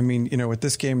too. I mean, with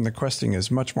this game, the questing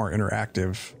is much more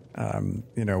interactive.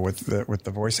 With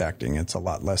the voice acting, it's a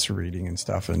lot less reading and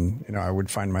stuff. And I would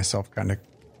find myself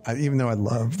even though I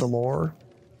love the lore,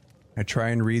 I try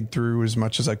and read through as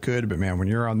much as I could. But man, when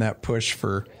you're on that push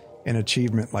for an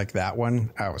achievement like that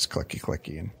one, I was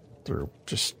clicky and through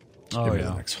just. Oh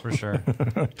yeah, for sure.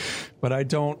 But I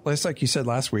don't. It's like you said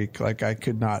last week. Like, I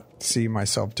could not see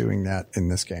myself doing that in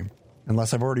this game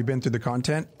unless I've already been through the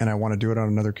content and I want to do it on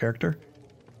another character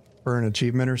for an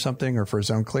achievement or something, or for a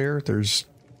zone clear. There's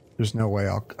no way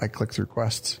I click through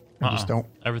quests. I just don't.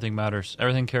 Everything matters.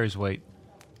 Everything carries weight.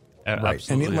 Right.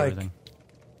 Absolutely And everything.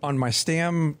 On my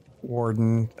Stam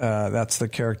Warden, that's the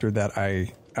character that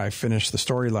I finished the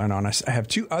storyline on. I have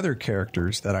two other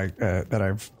characters that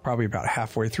I've probably about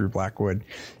halfway through Blackwood,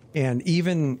 and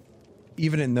even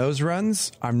in those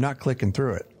runs, I'm not clicking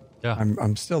through it. Yeah.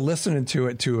 I'm still listening to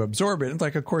it to absorb it. And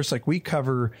of course, we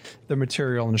cover the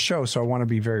material in the show, so I want to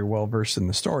be very well versed in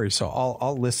the story. So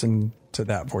I'll listen to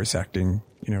that voice acting,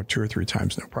 2 or 3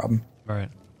 times, no problem. Right.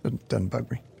 It doesn't bug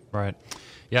me. Right.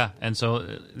 Yeah, and so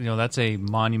that's a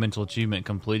monumental achievement,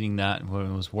 completing that when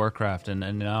it was Warcraft,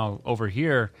 and now over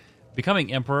here,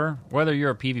 becoming Emperor, whether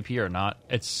you're a PvP or not,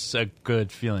 it's a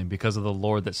good feeling because of the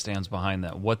lore that stands behind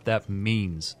that, what that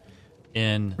means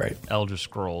in Elder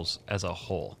Scrolls as a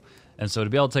whole. And so to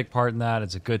be able to take part in that,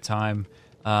 it's a good time.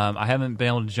 I haven't been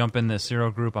able to jump in the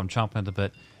Zero group. I'm chomping at the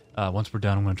bit. Once we're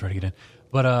done, I'm going to try to get in.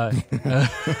 But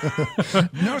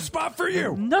no spot for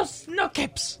you. No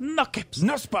kips.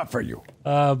 No spot for you.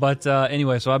 But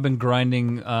anyway, so I've been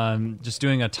grinding, just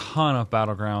doing a ton of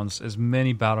Battlegrounds, as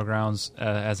many Battlegrounds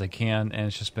as I can, and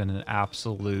it's just been an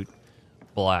absolute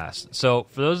blast. So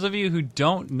for those of you who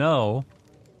don't know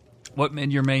what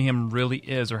Mid-Year Mayhem really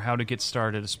is or how to get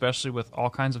started, especially with all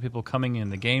kinds of people coming in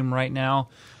the game right now,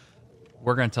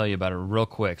 we're going to tell you about it real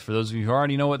quick. For those of you who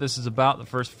already know what this is about, the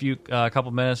first few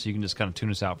couple minutes, you can just kind of tune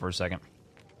us out for a second.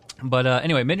 But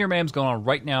anyway, Mid-Year Mayhem's going on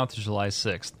right now through July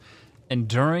 6th. And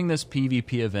during this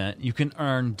PvP event, you can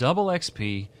earn double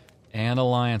XP and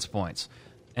Alliance points.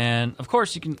 And, of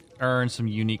course, you can earn some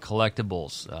unique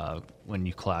collectibles when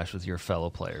you clash with your fellow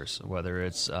players, whether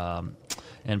it's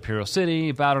Imperial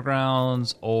City,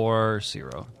 Battlegrounds, or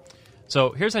Zero.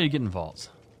 So here's how you get involved.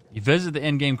 You visit the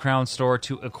in-game crown store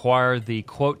to acquire the,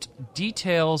 quote,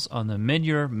 details on the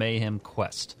Mid-Year Mayhem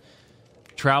quest.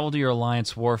 Travel to your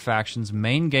Alliance War faction's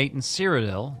main gate in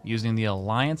Cyrodiil using the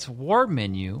Alliance War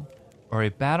menu or a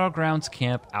battlegrounds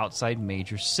camp outside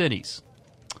major cities.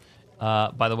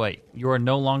 By the way, you are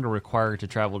no longer required to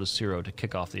travel to Ciro to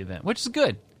kick off the event, which is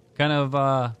good. Kind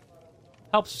of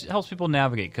helps people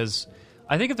navigate, because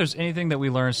I think if there's anything that we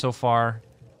learned so far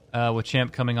with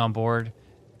Champ coming on board,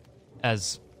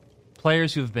 as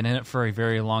players who have been in it for a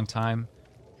very long time,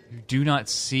 who do not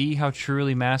see how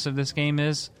truly massive this game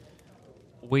is,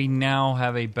 we now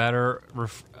have a better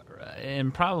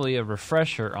and probably a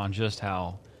refresher on just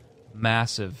how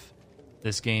massive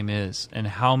this game is, and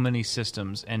how many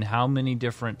systems and how many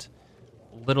different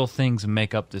little things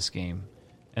make up this game.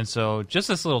 And so just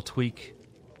this little tweak,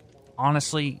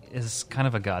 honestly, is kind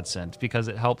of a godsend, because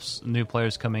it helps new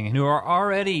players coming in who are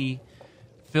already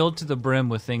filled to the brim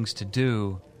with things to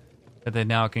do, that they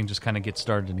now can just kind of get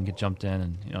started and get jumped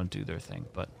in and do their thing.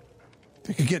 But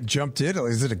they could get jumped in.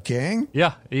 Is it a gang?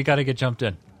 Yeah, you got to get jumped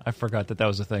in. I forgot that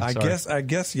was a thing. I guess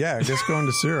yeah. I guess going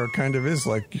to Ciro kind of is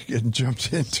like getting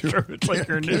jumped into. It's like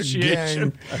your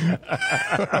initiation.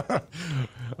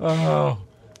 Oh,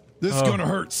 this is gonna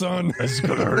hurt, son. This is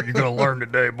gonna hurt. You're gonna learn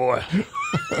today, boy.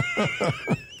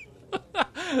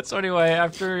 So anyway,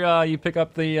 after you pick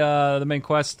up the main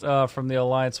quest from the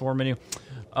Alliance War menu,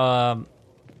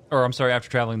 after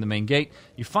traveling the main gate,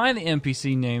 you find the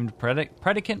NPC named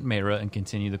Predicant Mera and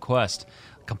continue the quest.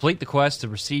 Complete the quest to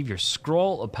receive your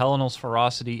scroll of Pelinal's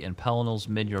Ferocity and Pelinal's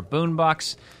Midyear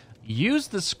Boonbox. Use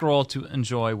the scroll to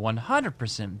enjoy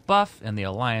 100% buff in the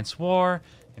Alliance War,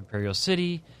 Imperial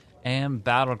City, and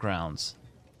Battlegrounds.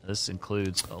 This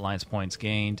includes Alliance points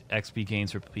gained, XP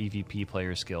gains for PvP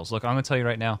player skills. Look, I'm going to tell you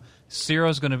right now,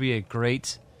 Ciro's going to be a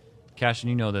great... Cash, and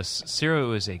you know this,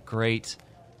 Ciro is a great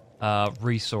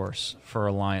resource for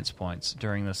Alliance points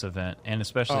during this event, and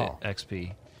especially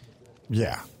XP.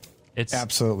 Yeah. It's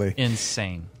absolutely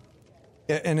insane.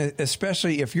 And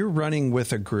especially if you're running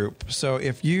with a group. So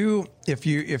if you're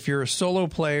a solo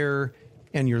player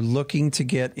and you're looking to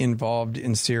get involved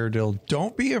in Cyrodiil,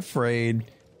 don't be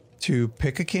afraid to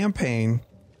pick a campaign,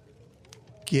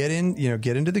 get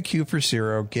into the queue for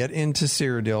Ciro, get into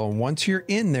Cyrodiil. And once you're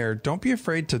in there, don't be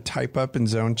afraid to type up in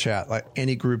zone chat like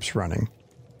any group's running.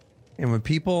 And when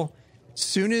people,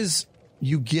 soon as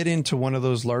you get into one of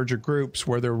those larger groups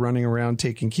where they're running around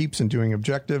taking keeps and doing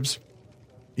objectives,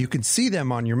 you can see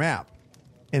them on your map,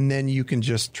 and then you can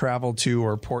just travel to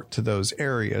or port to those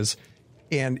areas.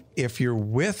 And if you're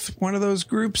with one of those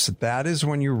groups, that is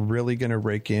when you're really going to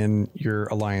rake in your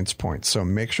Alliance points. So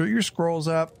make sure your scroll's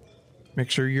up.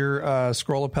 Make sure your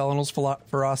scroll of Pelinal's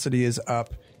Ferocity is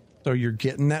up, so you're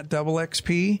getting that double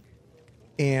XP.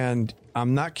 And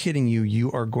I'm not kidding you.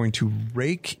 You are going to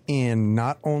rake in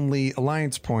not only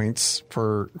Alliance points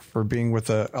for being with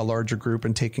a larger group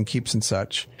and taking keeps and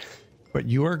such, but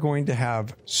you are going to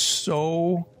have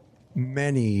so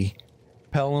many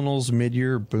Pelinal's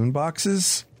Midyear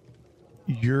Boonboxes.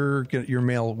 Your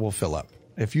mail will fill up.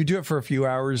 If you do it for a few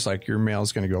hours, like, your mail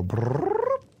is going to go brrr,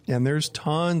 and there's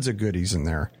tons of goodies in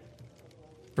there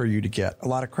for you to get. A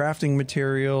lot of crafting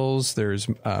materials. There's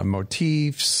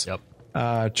motifs. Yep.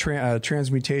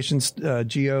 Transmutations,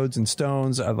 geodes and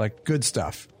stones, like good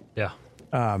stuff. Yeah.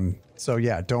 So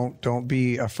yeah, don't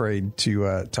be afraid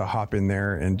to hop in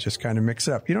there and just kind of mix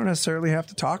it up. You don't necessarily have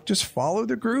to talk; just follow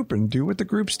the group and do what the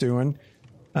group's doing,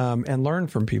 and learn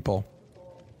from people.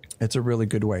 It's a really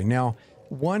good way. Now,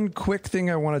 one quick thing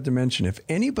I wanted to mention: if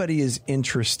anybody is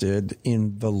interested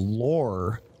in the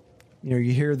lore, you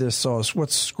hear this.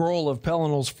 What's Scroll of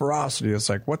Pelinal's Ferocity? It's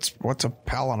like, what's a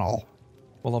Pelinal?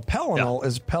 Well, a Pelinal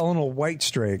is Pelinal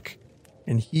Whitestrake,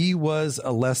 and he was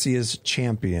Alessia's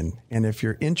champion. And if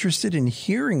you're interested in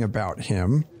hearing about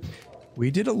him, we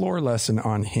did a lore lesson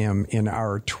on him in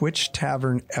our Twitch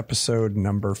Tavern episode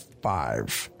number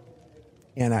 5.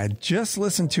 And I just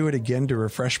listened to it again to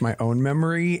refresh my own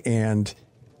memory, and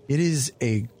it is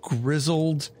a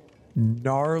grizzled,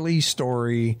 gnarly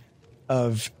story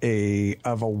of a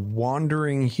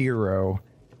wandering hero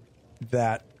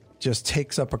that just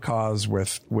takes up a cause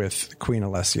with Queen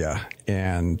Alessia,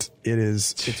 and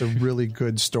it's a really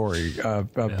good story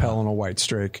of Pelinal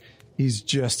Whitestrake. He's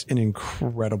just an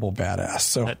incredible badass.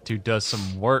 So that dude does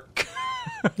some work.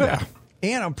 Yeah,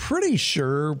 and I'm pretty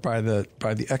sure by the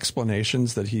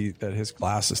explanations that his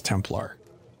class is Templar.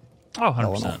 Oh,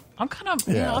 100%. I'm kind of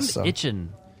I'm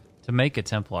itching to make a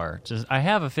Templar. I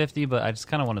have a 50, but I just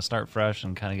kind of want to start fresh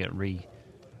and kind of get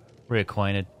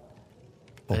reacquainted.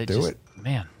 We'll do it.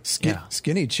 Man,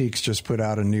 Skinny Cheeks just put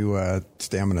out a new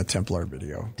Stamina Templar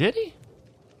video. Did he?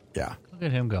 Yeah. Look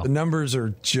at him go. The numbers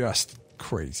are just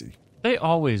crazy. They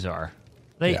always are.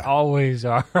 They always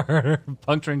are.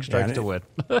 Puncturing strikes to win.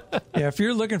 Yeah, if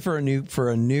you're looking for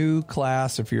a new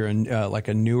class, if you're like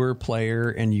a newer player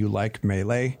and you like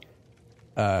melee,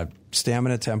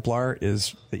 Stamina Templar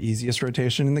is the easiest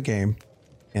rotation in the game,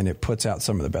 and it puts out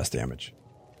some of the best damage.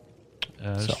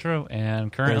 That's true.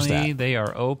 And currently they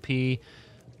are OP.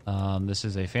 This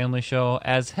is a family show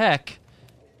as heck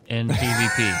in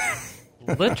PvP.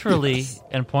 Literally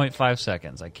in 0.5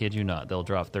 seconds. I kid you not. They'll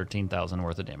drop 13,000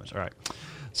 worth of damage. All right.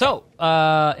 So,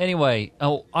 anyway,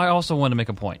 I also want to make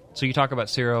a point. So you talk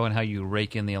about Ciro and how you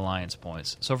rake in the alliance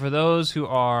points. So for those who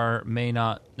may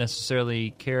not necessarily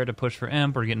care to push for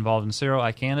Imp or get involved in Ciro,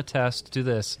 I can attest to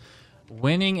this.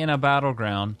 Winning in a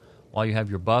battleground while you have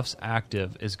your buffs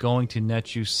active is going to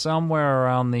net you somewhere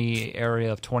around the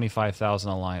area of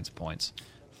 25,000 alliance points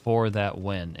for that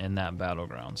win in that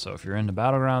battleground. So if you're into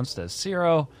battlegrounds, that's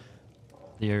Ciro.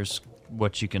 There's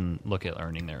what you can look at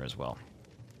earning there as well.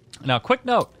 Now, quick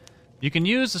note. You can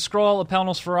use the Scroll of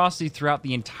Pelennel's Ferocity throughout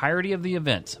the entirety of the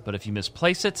event, but if you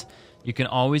misplace it, you can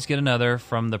always get another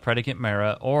from the Predicant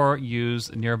Mara or use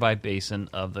the nearby basin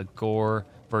of the Gore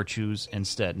Virtues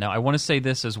instead. Now, I want to say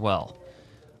this as well.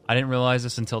 I didn't realize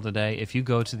this until today. If you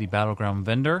go to the Battleground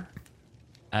vendor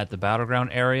at the Battleground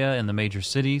area in the major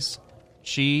cities,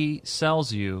 she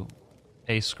sells you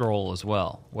a scroll as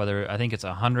well. Whether I think it's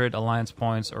 100 alliance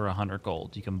points or 100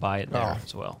 gold. You can buy it there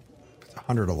as well.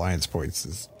 100 alliance points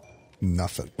is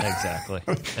nothing. Exactly.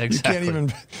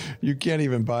 You can't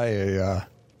even buy a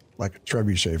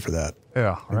trebuchet for that.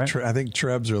 Yeah, right. I think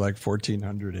trebs are like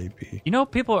 1,400 AP. You know,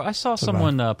 I saw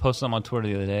someone post something on Twitter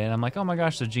the other day, and I'm like, oh my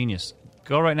gosh, they're genius.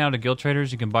 Go right now to Guild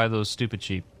Traders. You can buy those stupid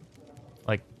cheap,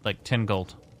 like 10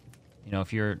 gold. You know,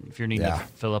 if you're needing to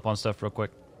fill up on stuff real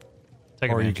quick.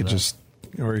 Or you could just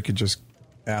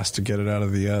ask to get it out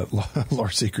of the Lore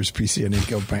Seekers PCNE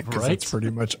Guild Bank, because that's pretty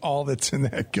much all that's in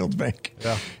that Guild Bank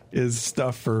is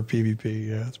stuff for PvP.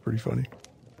 Yeah, it's pretty funny.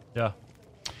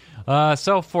 Yeah.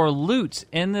 So for loot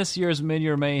in this year's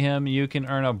Mid-Year Mayhem, you can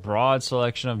earn a broad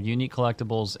selection of unique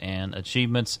collectibles and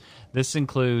achievements. This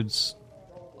includes...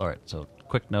 All right, so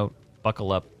quick note,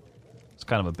 buckle up. It's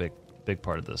kind of a big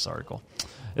part of this article.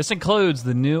 This includes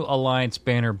the new Alliance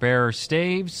Banner Bearer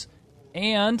staves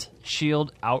and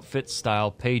Shield outfit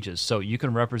style pages. So you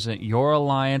can represent your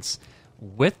Alliance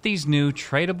with these new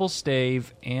tradable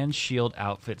stave and Shield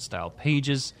outfit style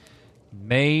pages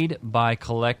made by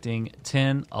collecting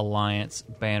 10 Alliance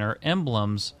Banner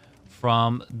emblems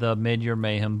from the Mid-Year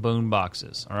Mayhem boon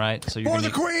boxes. All right, so For the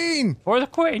Queen.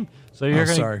 So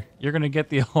you're going to get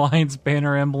the Alliance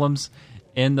Banner emblems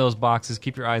in those boxes.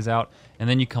 Keep your eyes out, and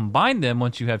then you combine them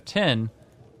once you have 10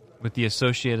 with the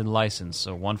associated license.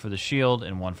 So one for the shield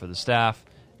and one for the staff.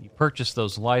 You purchase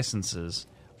those licenses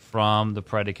from the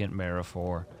Predicant Mara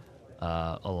for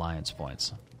Alliance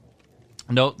points.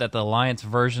 Note that the Alliance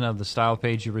version of the style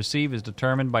page you receive is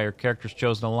determined by your character's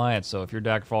chosen Alliance. So if you're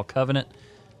Daggerfall Covenant,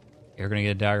 you're going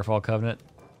to get a Daggerfall Covenant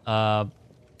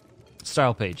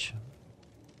style page.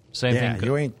 Same thing.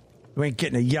 You ain't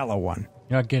getting a yellow one.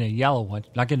 You're not getting a yellow one.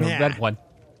 You're not getting a red one.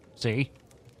 See?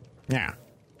 Yeah.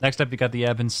 Next up, you got the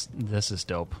Ebons. This is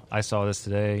dope. I saw this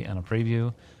today in a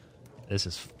preview. This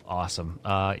is awesome.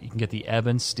 You can get the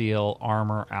Ebon Steel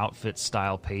armor outfit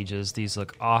style pages. These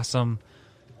look awesome.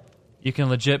 You can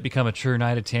legit become a true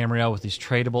Knight of Tamriel with these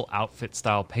tradable outfit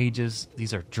style pages.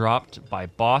 These are dropped by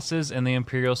bosses in the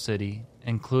Imperial City,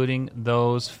 including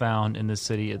those found in the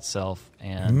city itself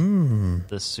and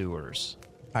the sewers.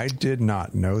 I did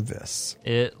not know this.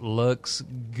 It looks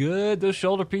good. Those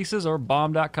shoulder pieces are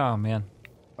bomb.com, man.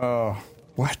 Oh,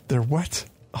 what? They're what?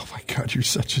 Oh my God, you're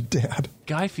such a dad.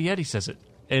 Guy Fieri says it,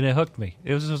 and it hooked me.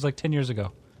 It was like 10 years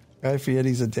ago. Guy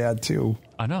Fieri's a dad, too.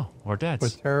 I know. We're dads.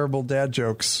 With terrible dad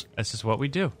jokes. This is what we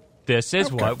do.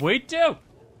 What we do.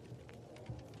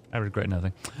 I regret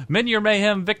nothing. Mid-Year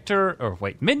Mayhem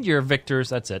Mid-Year Victors,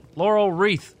 that's it. Laurel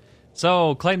Wreath.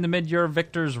 So, claim the Mid-Year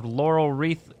Victors Laurel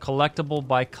Wreath collectible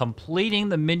by completing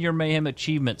the Mid-Year Mayhem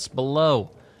achievements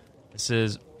below. This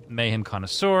is Mayhem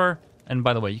Connoisseur. And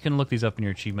by the way, you can look these up in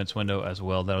your achievements window as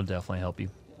well. That'll definitely help you.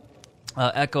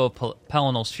 Echo of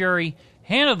Pelennel's Fury,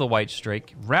 Hand of the White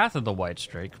Strake, Wrath of the White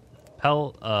Strake,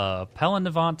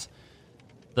 Pelennevant,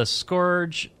 the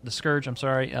Scourge,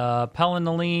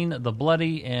 Pelennaline, the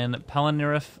Bloody, and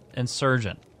Pelennirith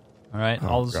Insurgent. All right?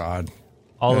 God.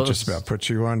 All that just about puts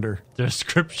you under.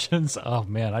 Descriptions. Oh,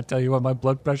 man. I tell you what, my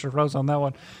blood pressure rose on that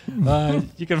one.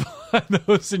 You can find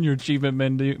those in your achievement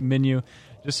menu.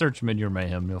 Just search Mid-Year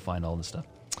Mayhem. You'll find all this stuff.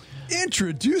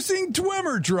 Introducing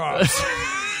Dwemer Drops.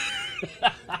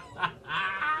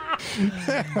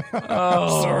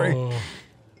 Oh, sorry.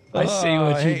 I see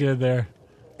what you did there.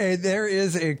 Hey, there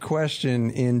is a question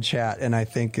in chat, and I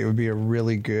think it would be a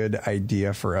really good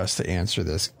idea for us to answer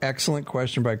this. Excellent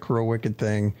question by Cruel Wicked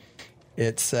Thing.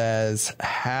 It says,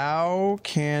 how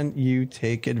can you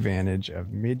take advantage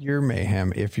of Mid-Year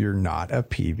Mayhem if you're not a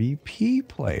PvP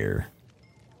player?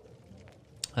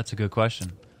 That's a good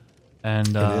question. And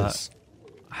It is.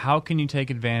 how can you take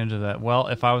advantage of that? Well,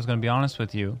 if I was going to be honest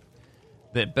with you,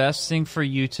 the best thing for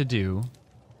you to do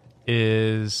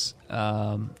is...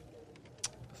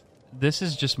 this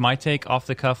is just my take off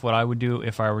the cuff, what I would do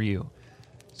if I were you.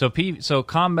 So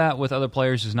combat with other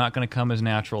players is not going to come as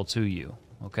natural to you,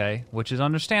 okay? Which is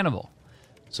understandable.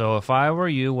 So if I were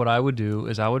you, what I would do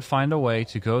is I would find a way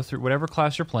to go through whatever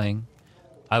class you're playing.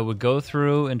 I would go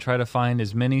through and try to find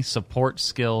as many support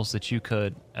skills that you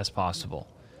could as possible.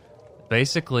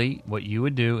 Basically, what you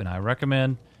would do, and I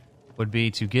recommend, would be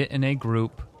to get in a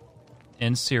group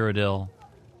in Cyrodiil.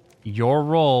 Your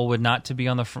role would not to be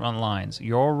on the front lines.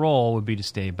 Your role would be to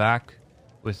stay back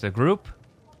with the group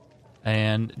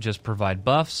and just provide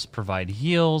buffs, provide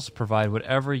heals, provide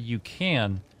whatever you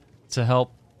can to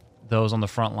help those on the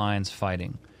front lines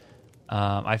fighting.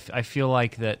 I feel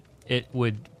like that it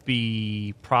would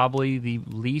be probably the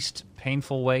least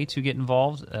painful way to get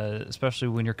involved, especially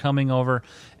when you're coming over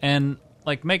and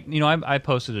I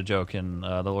posted a joke in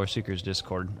the Lore Seekers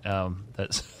Discord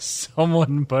that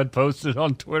someone had posted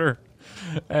on Twitter,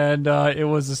 and it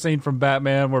was a scene from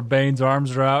Batman where Bane's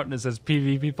arms are out and it says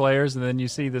PvP players, and then you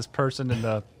see this person in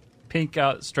the pink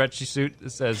out stretchy suit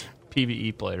that says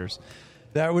PvE players.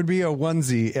 That would be a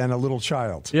onesie and a little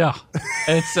child. Yeah,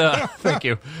 it's thank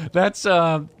you. That's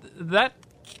that.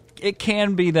 It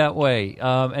can be that way,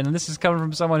 and this is coming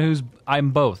from someone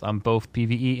I'm both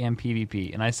PvE and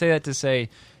PvP, and I say that to say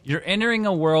you're entering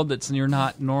a world that you're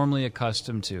not normally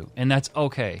accustomed to, and that's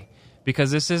okay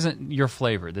because this isn't your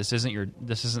flavor. This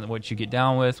isn't what you get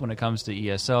down with when it comes to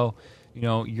ESO. You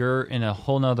know, you're in a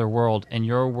whole nother world, and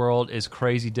your world is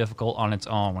crazy difficult on its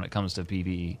own when it comes to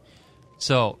PvE.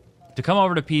 So to come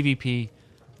over to PvP.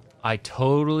 I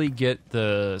totally get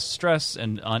the stress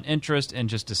and uninterest and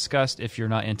just disgust if you're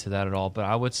not into that at all. But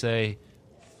I would say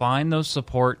find those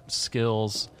support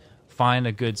skills, find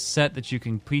a good set that you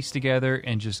can piece together,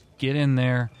 and just get in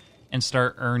there and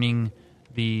start earning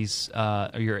these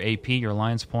your AP, your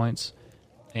alliance points,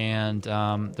 and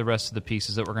the rest of the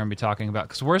pieces that we're going to be talking about.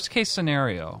 Because worst case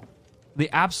scenario, the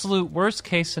absolute worst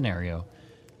case scenario,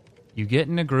 you get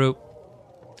in a group.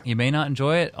 You may not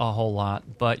enjoy it a whole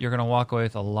lot, but you're going to walk away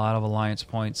with a lot of alliance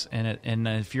points in it. And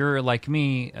if you're like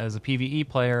me, as a PvE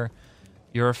player,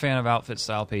 you're a fan of outfit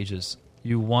style pages.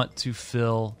 You want to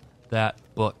fill that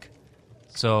book.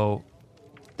 So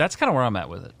that's kind of where I'm at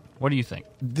with it. What do you think?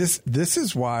 This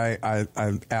is why I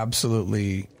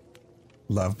absolutely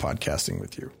love podcasting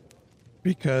with you,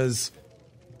 because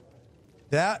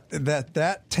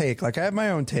that take, like I have my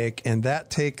own take, and that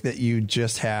take that you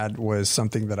just had was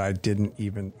something that I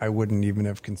wouldn't even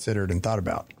have considered and thought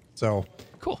about. So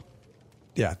cool.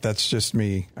 Yeah, that's just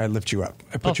me. I lift you up.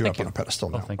 I put you up on a pedestal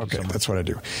now. Thank you okay, so much. That's what I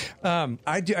do.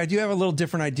 I do have a little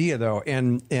different idea though,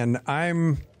 and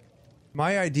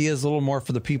my idea is a little more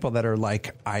for the people that are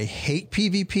like, I hate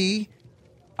PvP.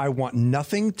 I want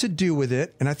nothing to do with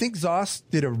it. And I think Zos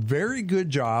did a very good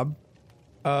job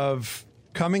of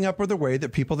coming up with a way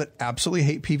that people that absolutely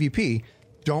hate PvP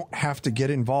don't have to get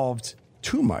involved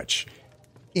too much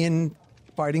in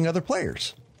fighting other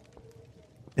players.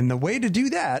 And the way to do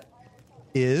that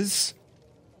is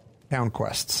town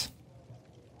quests.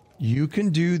 You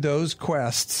can do those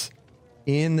quests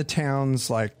in the towns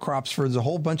like Cropsford. There's a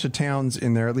whole bunch of towns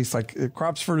in there, at least like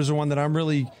Cropsford is the one that I'm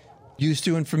really used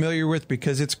to and familiar with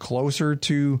because it's closer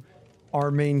to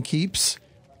our main keeps.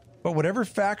 But whatever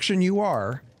faction you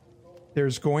are,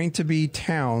 there's going to be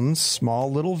towns, small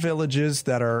little villages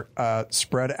that are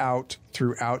spread out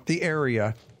throughout the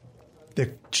area. The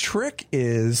trick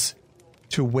is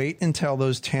to wait until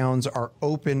those towns are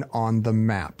open on the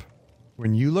map.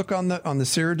 When you look on the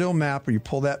Cyrodiil map, or you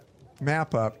pull that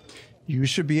map up, you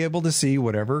should be able to see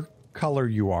whatever color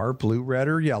you are, blue, red,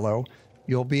 or yellow.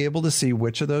 You'll be able to see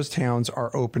which of those towns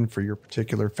are open for your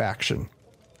particular faction.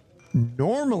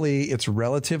 Normally, it's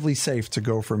relatively safe to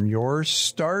go from your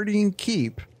starting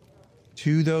keep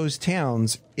to those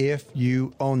towns if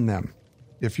you own them,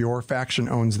 if your faction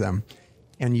owns them.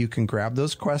 And you can grab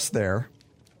those quests there.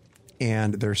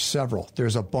 And there's several.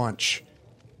 There's a bunch.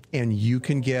 And you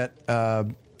can get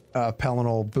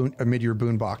Pelennor mid-year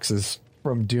boon boxes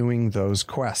from doing those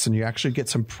quests. And you actually get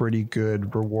some pretty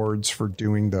good rewards for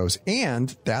doing those.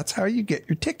 And that's how you get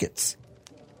your tickets,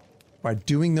 by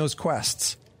doing those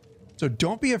quests. So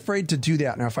don't be afraid to do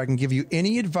that. Now, if I can give you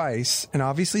any advice, and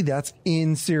obviously that's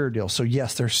in Cyrodiil. So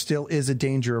yes, there still is a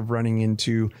danger of running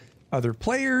into other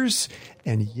players.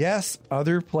 And yes,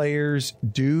 other players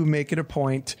do make it a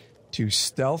point to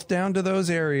stealth down to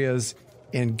those areas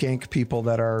and gank people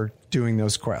that are doing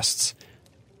those quests.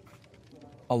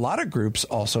 A lot of groups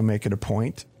also make it a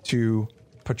point to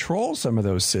patrol some of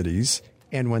those cities.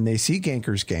 And when they see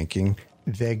gankers ganking,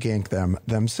 they gank them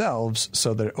themselves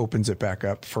so that it opens it back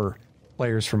up for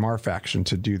players from our faction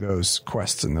to do those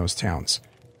quests in those towns.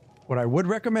 What I would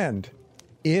recommend,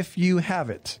 if you have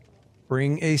it,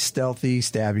 bring a stealthy,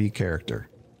 stabby character.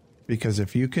 Because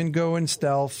if you can go in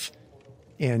stealth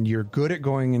and you're good at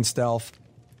going in stealth,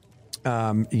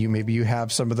 you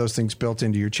have some of those things built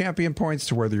into your champion points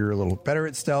to where you're a little better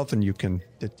at stealth and you can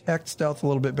detect stealth a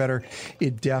little bit better.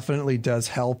 It definitely does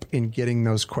help in getting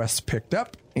those quests picked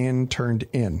up and turned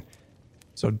in.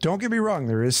 So don't get me wrong,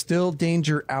 there is still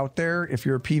danger out there. If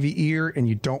you're a PvEer and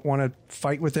you don't want to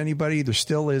fight with anybody, there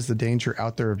still is the danger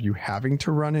out there of you having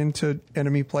to run into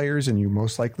enemy players, and you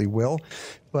most likely will,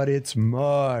 but it's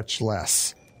much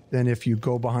less than if you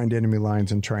go behind enemy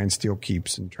lines and try and steal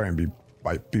keeps and try and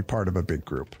be part of a big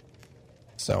group.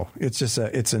 So it's just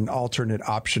it's an alternate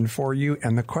option for you,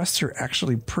 and the quests are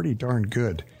actually pretty darn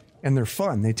good, and they're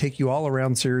fun. They take you all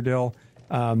around Cyrodiil.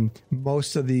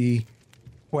 Most of the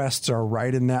quests are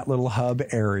right in that little hub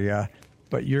area,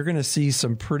 but you're going to see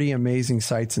some pretty amazing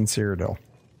sights in Cyrodiil.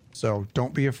 So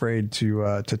don't be afraid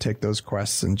to take those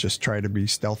quests and just try to be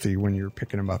stealthy when you're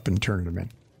picking them up and turning them in.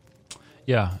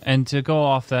 Yeah, and to go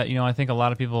off that, I think a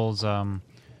lot of people's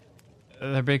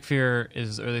their big fear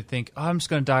is, or they think, I'm just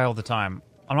going to die all the time.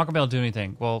 I'm not going to be able to do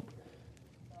anything. Well,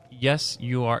 yes,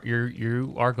 you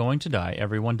are going to die.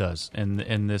 Everyone does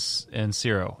in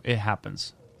Ciro. It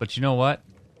happens. But you know what?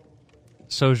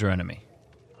 So's your enemy.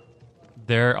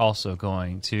 They're also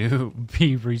going to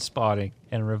be respawning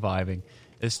and reviving.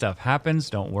 This stuff happens.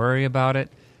 Don't worry about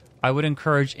it. I would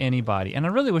encourage anybody, and I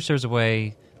really wish there was a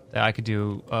way that I could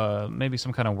do maybe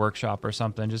some kind of workshop or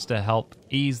something just to help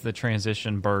ease the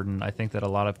transition burden. I think that a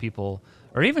lot of people,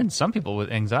 or even some people with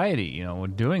anxiety,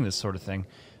 with doing this sort of thing.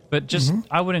 But just,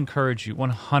 I would encourage you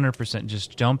 100%,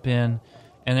 just jump in,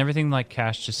 and everything like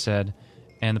Cash just said,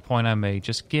 and the point I made,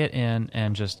 just get in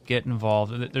and just get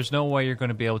involved. There's no way you're going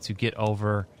to be able to get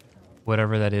over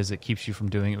whatever that is that keeps you from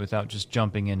doing it without just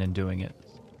jumping in and doing it.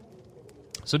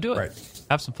 So do it. Right.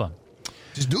 Have some fun.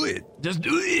 Just do it. Just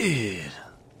do it.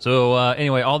 So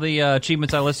anyway, all the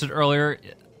achievements I listed earlier,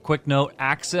 quick note,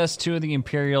 access to the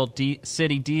Imperial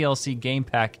City DLC game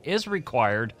pack is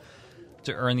required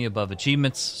to earn the above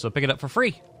achievements. So pick it up for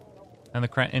free in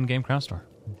the in-game Crown Store.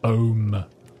 Boom.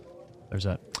 There's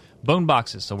that. Bone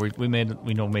boxes. So we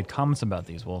made comments about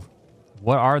these. Well,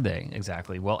 what are they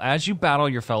exactly? Well, as you battle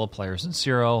your fellow players in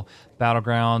Ciro,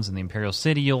 Battlegrounds, and the Imperial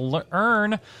City, you'll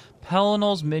earn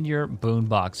Pelinal's mid-year boon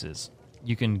boxes.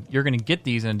 You're going to get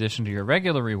these in addition to your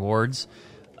regular rewards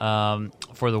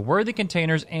for the worthy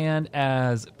containers and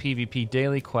as PvP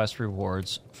daily quest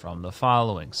rewards from the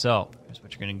following. So here's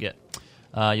what you're going to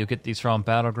get. You'll get these from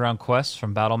Battleground quests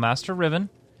from Battlemaster Riven.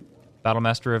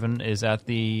 Battlemaster Riven is at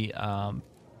the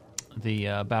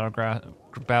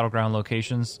battleground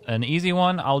locations. An easy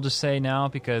one, I'll just say now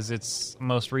because it's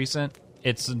most recent.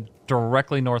 It's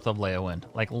directly north of Leyawiin,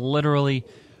 like literally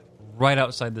right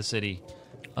outside the city.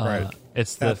 Right.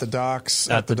 It's at the docks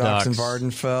in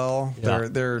Vardenfell.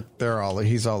 Yeah.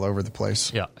 He's all over the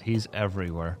place. Yeah, he's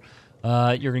everywhere.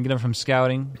 You're gonna get them from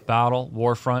scouting, battle,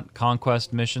 warfront,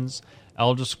 conquest missions,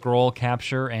 Elder Scroll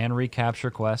capture and recapture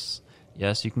quests.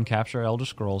 Yes, you can capture Elder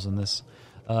Scrolls in this.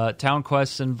 Town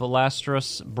quests in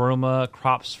Velastros, Bruma,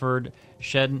 Cropsford,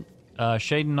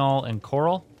 Shadenall, and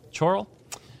Chorrol.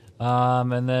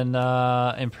 And then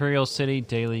Imperial City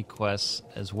daily quests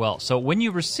as well. So when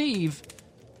you receive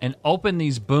and open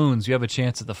these boons, you have a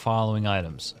chance at the following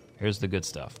items. Here's the good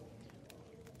stuff.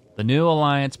 The new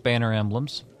Alliance banner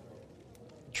emblems.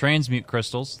 Transmute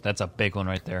crystals. That's a big one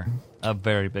right there. A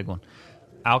very big one.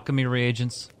 Alchemy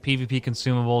reagents. PvP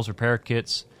consumables, repair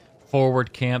kits.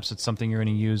 Forward camps. It's something you're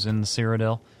going to use in the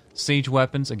Cyrodiil. Siege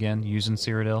weapons. Again, used in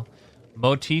Cyrodiil.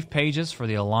 Motif pages for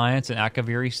the Alliance and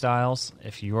Akaviri styles.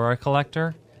 If you are a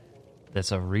collector,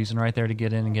 that's a reason right there to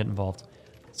get in and get involved.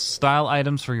 Style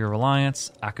items for your Alliance,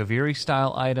 Akaviri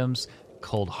style items,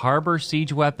 Cold Harbor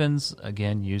siege weapons,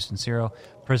 again used in Ciro,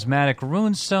 prismatic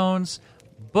rune stones,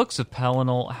 books of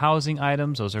Pelinal housing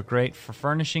items, those are great for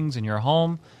furnishings in your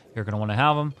home, you're going to want to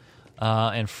have them,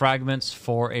 and fragments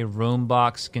for a room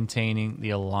box containing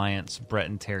the Alliance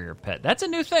Breton Terrier pet. That's a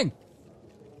new thing.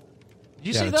 Did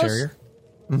you see those? Terrier.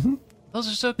 Mm-hmm. Those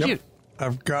are so cute.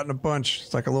 I've gotten a bunch.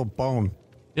 It's like a little bone.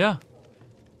 Yeah.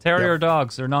 Terrier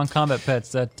dogs. They're non-combat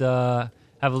pets that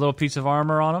have a little piece of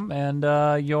armor on them,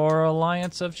 and your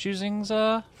Alliance of Choosing's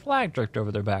flag draped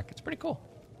over their back. It's pretty cool.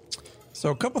 So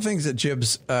a couple things that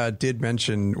Jibs did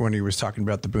mention when he was talking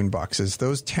about the boomboxes.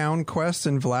 Those town quests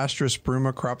in Velastris,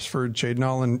 Bruma, Cropsford,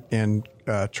 Chadenall, and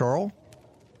Chorrol,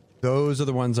 those are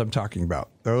the ones I'm talking about.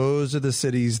 Those are the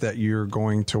cities that you're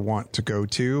going to want to go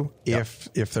to if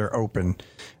they're open.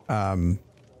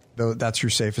 Though that's your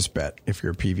safest bet if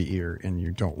you're a PvEer and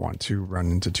you don't want to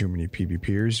run into too many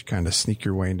PvPers. You kind of sneak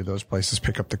your way into those places,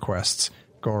 pick up the quests,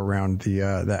 go around the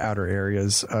outer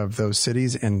areas of those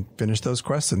cities and finish those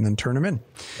quests and then turn them in.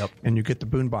 Yep. And you get the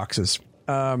boon boxes.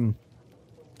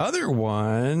 Other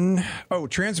one,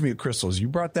 transmute crystals. You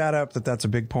brought that up, that's a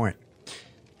big point.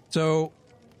 So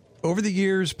over the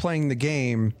years playing the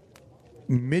game,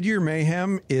 Mid-Year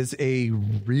Mayhem is a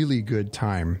really good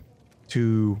time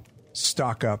to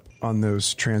stock up on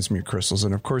those transmute crystals.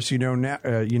 And of course,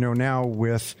 now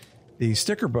with the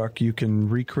sticker book, you can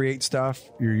recreate stuff.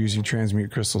 You're using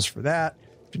transmute crystals for that.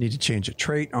 If you need to change a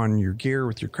trait on your gear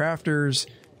with your crafters,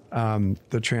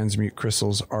 the transmute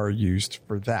crystals are used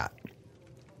for that.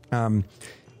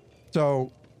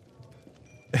 So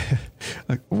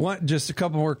just a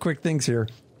couple more quick things here.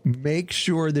 Make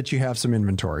sure that you have some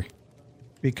inventory,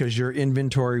 because your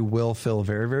inventory will fill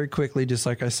very, very quickly. Just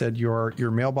like I said,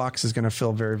 your mailbox is going to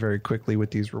fill very, very quickly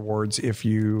with these rewards. If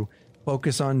you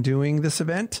focus on doing this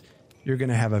event, you're going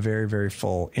to have a very, very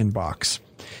full inbox.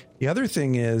 The other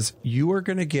thing is you are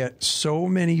going to get so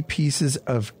many pieces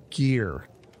of gear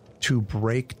to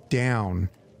break down.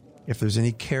 If there's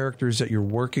any characters that you're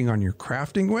working on your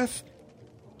crafting with,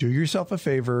 do yourself a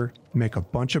favor, make a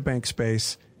bunch of bank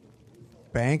space,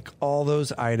 bank all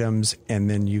those items, and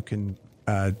then you can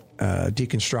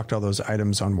deconstruct all those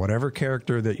items on whatever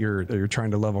character that you're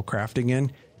trying to level crafting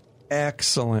in.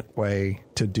 Excellent way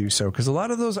to do so, because a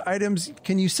lot of those items,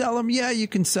 can you sell them? Yeah, you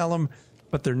can sell them,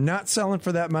 but they're not selling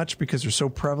for that much because they're so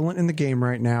prevalent in the game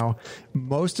right now.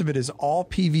 Most of it is all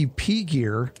PvP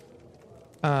gear.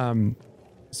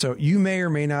 So you may or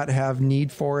may not have need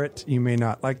for it. You may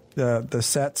not like the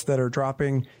sets that are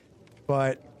dropping,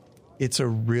 but it's a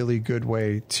really good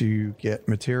way to get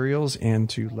materials and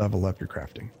to level up your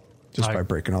crafting just by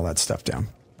breaking all that stuff down.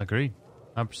 Agreed.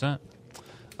 100%.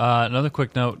 Another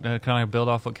quick note, kind of build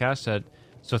off what Cash said.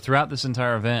 So throughout this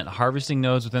entire event, harvesting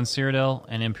nodes within Cyrodiil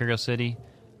and Imperial City,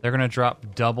 they're going to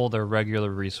drop double their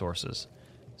regular resources.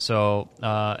 So,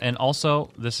 and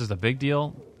also, this is a big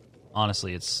deal.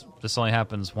 Honestly, this only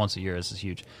happens once a year. This is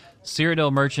huge.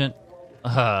 Cyrodiil merchant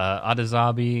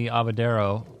Adazabi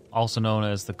Abadero, also known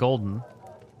as the Golden,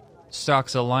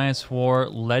 stocks Alliance War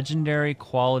legendary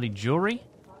quality jewelry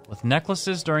with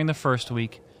necklaces during the first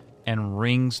week and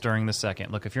rings during the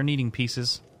second. Look, if you're needing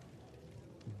pieces,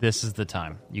 this is the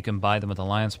time. You can buy them with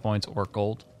Alliance points or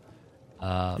gold.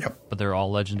 But they're all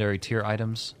legendary tier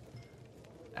items.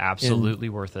 Absolutely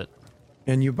worth it.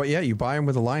 And you buy them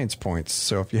with Alliance points.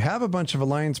 So if you have a bunch of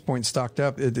Alliance points stocked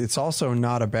up, it's also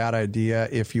not a bad idea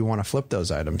if you want to flip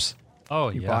those items. Oh,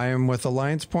 you buy them with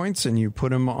Alliance points and you put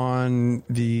them on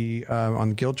the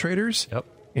Guild Traders. Yep.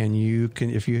 And you can,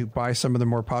 if you buy some of the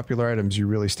more popular items, you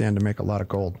really stand to make a lot of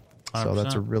gold. 100%. So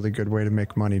that's a really good way to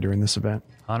make money during this event.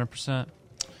 100%.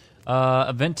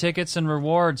 Event tickets and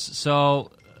rewards.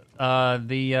 So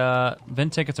the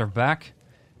event tickets are back.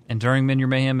 And during Mid-Year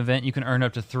Mayhem event, you can earn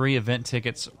up to 3 event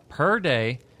tickets per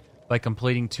day by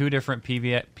completing 2 different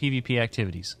PvP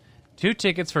activities. 2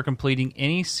 tickets for completing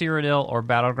any Cyrodiil or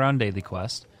Battleground daily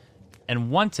quest,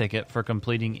 and 1 ticket for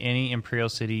completing any Imperial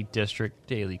City District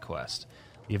daily quest.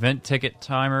 The event ticket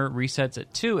timer resets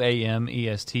at 2 a.m.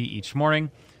 EST each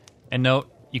morning. And note,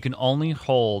 you can only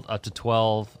hold up to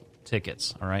 12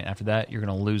 tickets. All right, after that, you're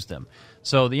going to lose them.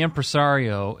 So the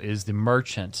Impresario is the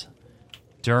merchant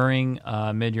during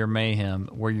Mid-Year Mayhem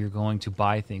where you're going to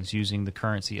buy things using the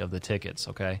currency of the tickets,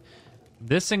 okay?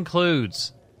 This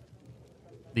includes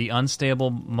the unstable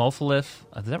Morpholith.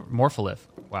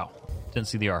 Wow, didn't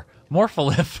see the R.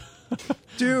 Morpholith.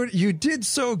 Dude, you did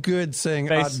so good saying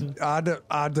Adazabi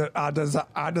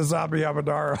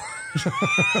Abadaro.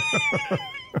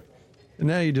 And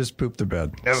now you just pooped the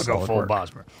bed. Never go full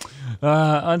Bosmer.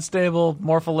 Unstable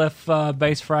Morpholith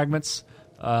base fragments.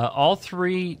 All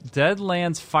 3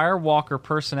 Deadlands Firewalker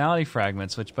personality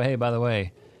fragments, which, hey, by the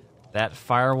way, that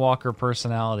Firewalker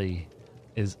personality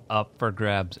is up for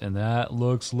grabs, and that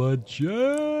looks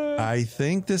legit. I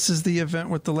think this is the event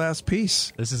with the last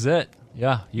piece. This is it.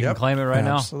 Yeah, you can claim it right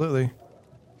now. Absolutely.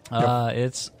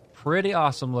 It's pretty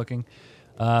awesome looking.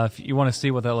 If you want to see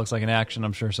what that looks like in action,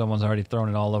 I'm sure someone's already thrown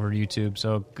it all over YouTube,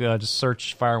 so just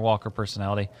search Firewalker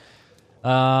personality.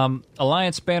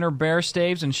 Alliance Banner Bear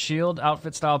Staves and Shield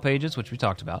outfit style pages, which we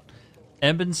talked about.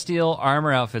 Ebon Steel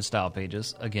Armor outfit style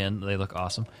pages. Again, they look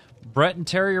awesome. Brett and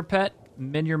Terrier Pet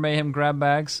Mid-Year Mayhem grab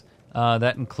bags.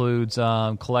 That includes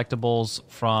collectibles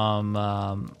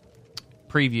from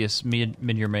previous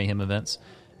Mid-Year Mayhem events.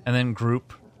 And then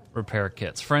group repair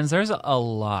kits. Friends, there's a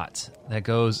lot that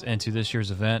goes into this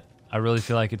year's event. I really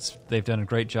feel like they've done a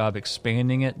great job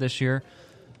expanding it this year.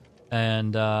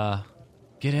 And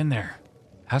get in there.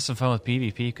 Have some fun with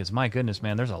PvP, because my goodness,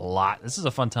 man, there's a lot. This is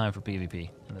a fun time for PvP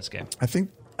in this game. I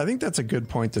think that's a good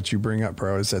point that you bring up,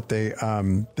 bro, is that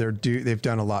they've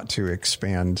done a lot to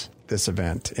expand this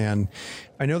event. And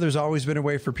I know there's always been a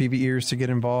way for PvEers to get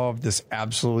involved. This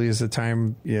absolutely is the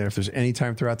time. Yeah, if there's any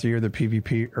time throughout the year that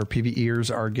PvP or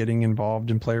PvEers are getting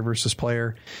involved in player versus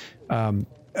player.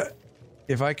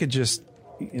 If I could just,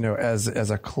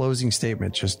 as a closing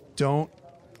statement, just don't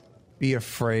be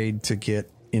afraid to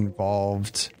get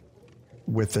involved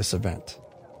with this event,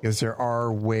 because there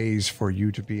are ways for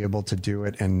you to be able to do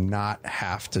it and not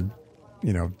have to,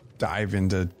 dive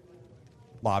into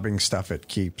lobbing stuff at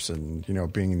keeps and,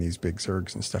 being in these big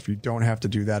zergs and stuff. You don't have to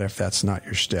do that if that's not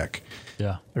your shtick.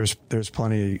 Yeah. There's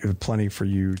plenty for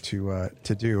you to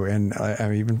do. And I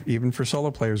mean, even for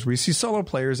solo players, we see solo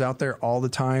players out there all the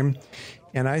time.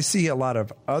 And I see a lot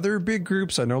of other big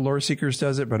groups. I know Lore Seekers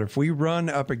does it, but if we run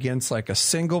up against like a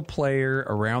single player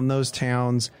around those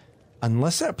towns,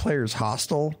 unless that player is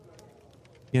hostile,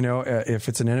 if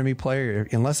it's an enemy player,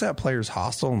 unless that player is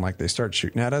hostile and like they start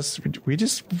shooting at us, we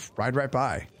just ride right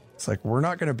by. It's like, we're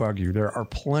not going to bug you. There are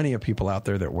plenty of people out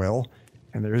there that will,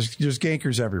 and there's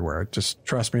gankers everywhere. Just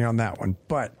trust me on that one.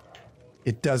 But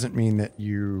it doesn't mean that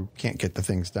you can't get the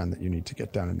things done that you need to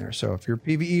get done in there. So if you're a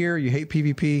PvEer, you hate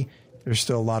PvP, there's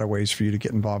still a lot of ways for you to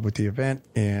get involved with the event,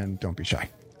 and don't be shy.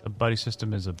 The buddy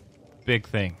system is a big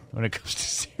thing when it comes to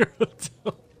Zero.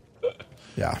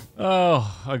 Yeah.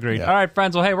 Oh, agreed. Yeah. All right,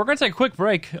 friends. Well, hey, we're going to take a quick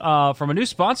break from a new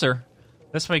sponsor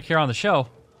this week here on the show.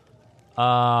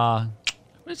 I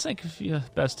just think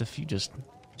best if you just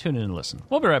tune in and listen.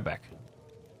 We'll be right back.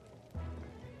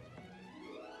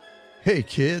 Hey,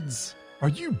 kids. Are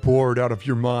you bored out of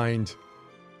your mind?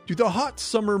 Do the hot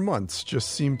summer months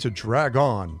just seem to drag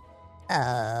on?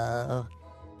 Oh,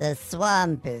 the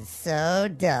swamp is so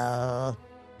dull.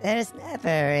 There's never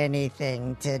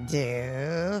anything to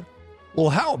do. Well,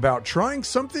 how about trying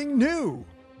something new?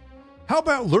 How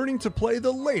about learning to play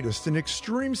the latest in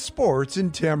extreme sports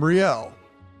in Tamriel?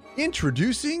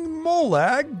 Introducing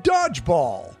Molag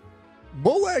Dodgeball.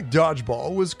 Molag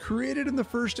Dodgeball was created in the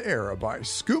First Era by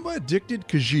skooma-addicted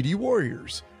Khajiit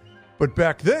warriors. But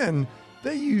back then,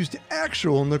 they used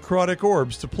actual necrotic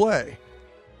orbs to play.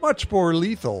 Much more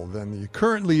lethal than the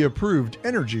currently approved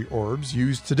energy orbs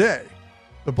used today.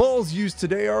 The balls used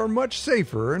today are much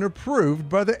safer and approved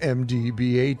by the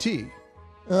MDBAT.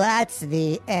 What's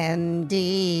the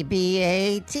MDBAT?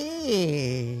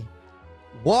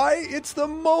 Why, it's the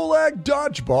Molag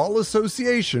Dodgeball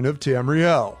Association of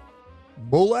Tamriel.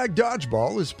 Molag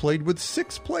Dodgeball is played with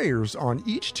 6 players on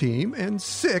each team and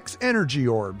 6 energy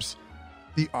orbs.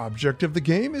 The object of the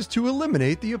game is to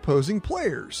eliminate the opposing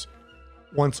players.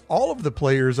 Once all of the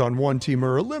players on one team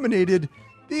are eliminated,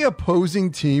 the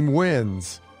opposing team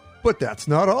wins. But that's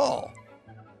not all.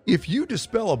 If you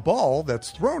dispel a ball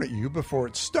that's thrown at you before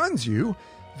it stuns you,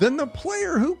 then the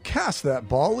player who cast that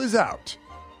ball is out.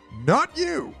 Not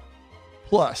you.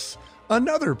 Plus,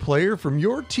 another player from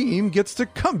your team gets to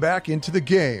come back into the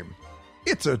game.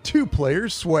 It's a 2-player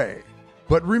sway.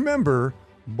 But remember,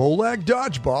 Molag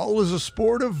Dodgeball is a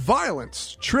sport of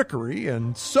violence, trickery,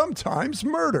 and sometimes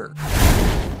murder.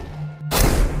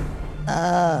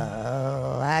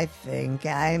 Oh, I think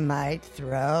I might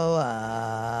throw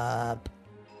up.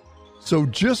 So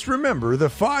just remember the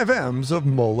 5 M's of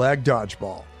Molag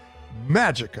Dodgeball.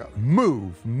 Magicka,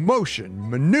 move,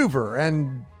 motion, maneuver,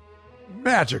 and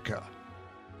magicka.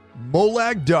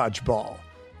 Molag Dodgeball,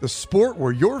 the sport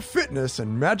where your fitness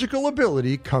and magical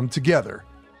ability come together.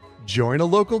 Join a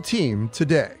local team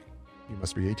today. You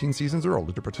must be 18 seasons or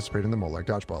older to participate in the Molag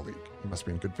Dodgeball League. You must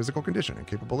be in good physical condition and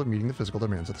capable of meeting the physical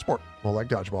demands of the sport. Molag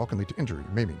Dodgeball can lead to injury,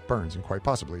 maiming, burns, and quite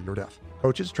possibly your death.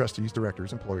 Coaches, trustees,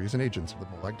 directors, employees, and agents of the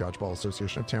Molag Dodgeball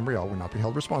Association of Tamriel will not be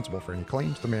held responsible for any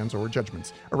claims, demands, or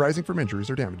judgments arising from injuries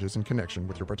or damages in connection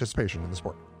with your participation in the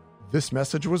sport. This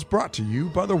message was brought to you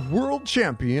by the world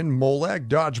champion Molag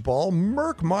Dodgeball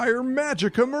Murkmire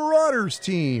Magicka Marauders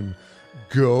team.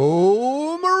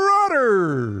 Go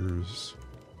Marauders!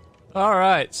 All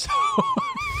right, so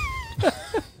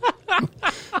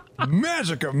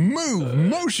Magicka, move,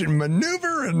 motion,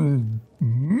 maneuver, and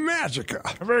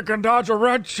magicka. If you can dodge a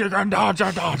wrench, you can dodge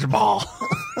a dodgeball.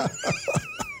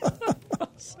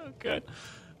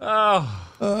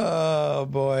 Oh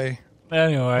boy.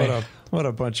 Anyway. What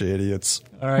a bunch of idiots.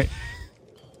 All right.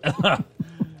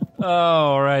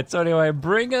 All right. So anyway,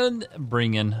 bringing.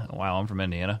 Wow, I'm from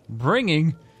Indiana.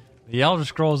 Bringing the Elder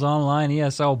Scrolls Online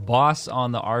ESO boss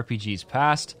on the RPG's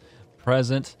past,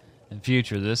 present, and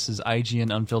future. This is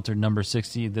IGN Unfiltered number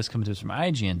 60. This comes to us from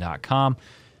IGN.com.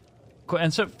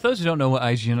 And so, for those who don't know what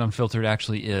IGN Unfiltered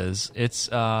actually is, it's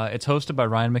hosted by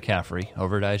Ryan McCaffrey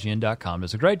over at IGN.com.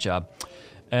 Does a great job.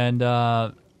 And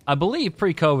I believe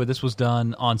pre-COVID this was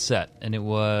done on set, and it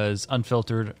was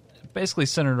unfiltered, basically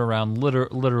centered around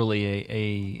literally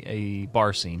a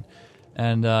bar scene.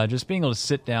 And just being able to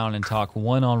sit down and talk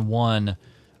one-on-one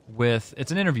with...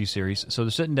 It's an interview series, so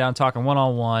they're sitting down talking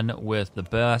one-on-one with the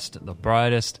best, the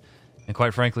brightest, and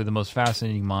quite frankly, the most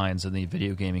fascinating minds in the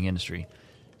video gaming industry.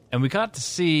 And we got to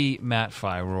see Matt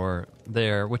Firor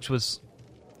there, which was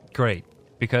great,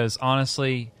 because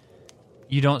honestly,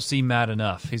 you don't see Matt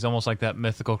enough. He's almost like that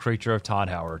mythical creature of Todd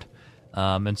Howard.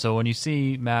 And so when you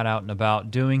see Matt out and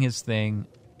about doing his thing,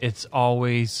 it's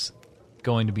always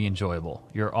going to be enjoyable.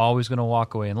 You're always going to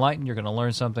walk away enlightened. You're going to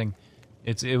learn something.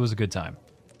 It was a good time.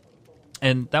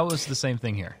 And that was the same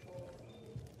thing here.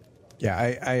 Yeah,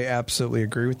 I absolutely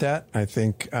agree with that. I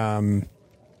think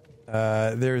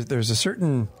there's a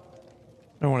certain...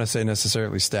 I don't want to say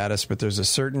necessarily status, but there's a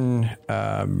certain,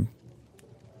 I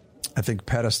think,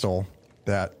 pedestal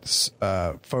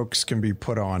that folks can be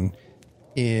put on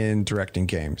in directing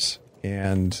games.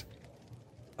 And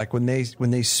like when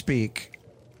they speak,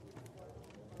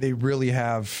 they really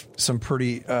have some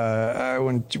pretty, I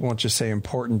won't just say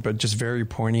important, but just very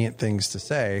poignant things to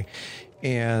say.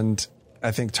 And I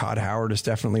think Todd Howard is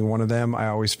definitely one of them. I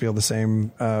always feel the same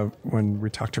when we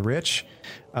talk to Rich.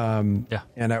 And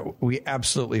we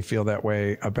absolutely feel that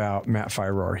way about Matt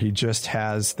Firor. He just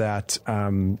has that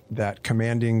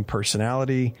commanding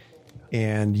personality,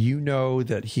 and you know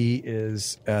that he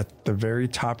is at the very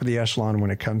top of the echelon when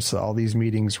it comes to all these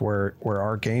meetings where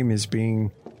our game is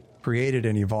being created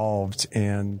and evolved,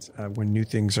 and when new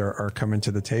things are coming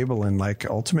to the table, and like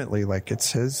ultimately, like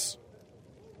it's his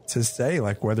say,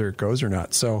 like whether it goes or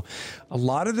not. So a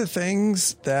lot of the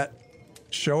things that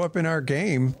show up in our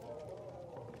game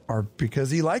are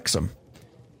because he likes them.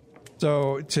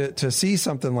 So to see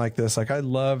something like this, like I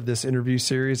love this interview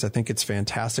series. I think it's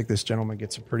fantastic. This gentleman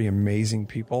gets some pretty amazing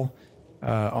people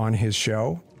on his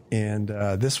show. And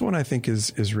this one I think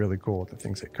is really cool with the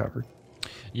things it covered.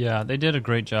 Yeah, they did a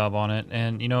great job on it.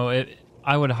 And, you know,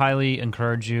 I would highly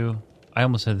encourage you. I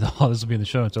almost said, oh, this will be in the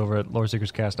show notes over at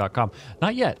loreseekerscast.com.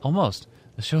 Not yet, almost.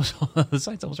 The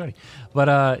site's almost ready. But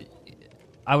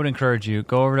I would encourage you,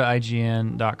 go over to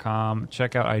IGN.com,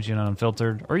 check out IGN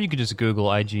Unfiltered, or you could just Google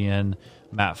IGN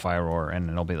Matt Firor, and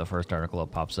it'll be the first article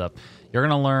that pops up. You're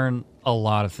going to learn a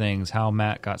lot of things, how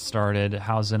Matt got started,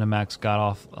 how ZeniMax got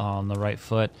off on the right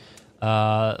foot,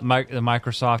 the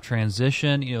Microsoft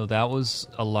transition. You know, that was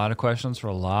a lot of questions for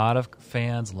a lot of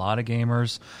fans, a lot of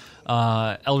gamers.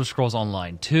 Elder Scrolls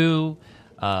Online 2.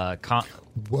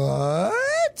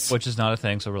 What? Which is not a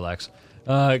thing, so relax.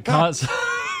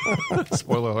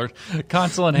 Spoiler alert.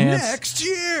 Console enhanced. Next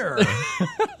year!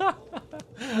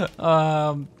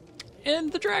 And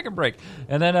the Dragon Break.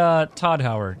 And then Todd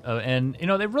Howard. And, you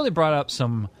know, they really brought up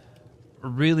some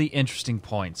really interesting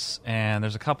points. And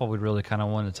there's a couple we really kind of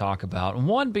want to talk about. And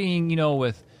one being, you know,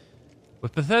 with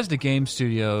Bethesda Game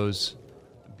Studios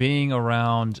being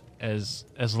around as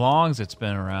long as it's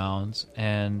been around,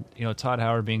 and, you know, Todd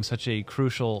Howard being such a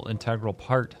crucial, integral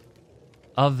part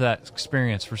of that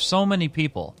experience for so many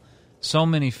people, so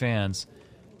many fans.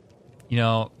 You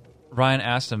know, Ryan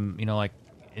asked him, you know, like,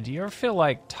 do you ever feel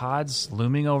like Todd's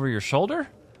looming over your shoulder?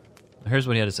 Here's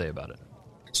what he had to say about it.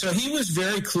 So he was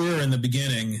very clear in the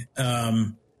beginning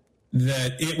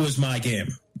that it was my game.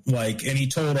 Like, and he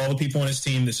told all the people on his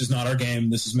team, this is not our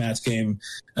game, this is Matt's game,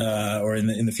 or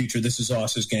in the future, this is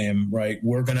Oss's game, right?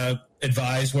 We're going to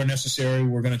advise where necessary,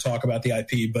 we're going to talk about the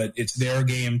IP, but it's their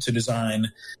game to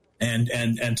design and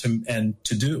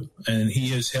to do. And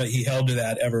he held to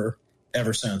that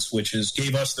ever since, which is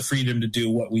gave us the freedom to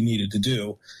do what we needed to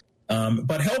do,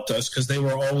 but helped us because they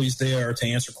were always there to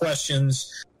answer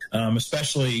questions,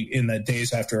 especially in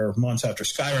the months after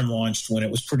Skyrim launched, when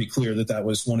it was pretty clear that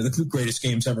was one of the greatest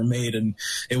games ever made, and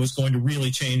it was going to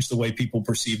really change the way people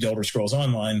perceived Elder Scrolls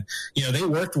Online. You know, they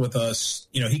worked with us.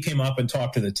 You know, he came up and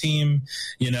talked to the team.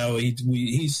 You know, he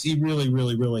really,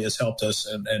 really, really has helped us,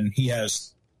 and he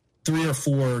has 3 or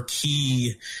 4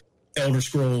 key Elder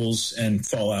Scrolls and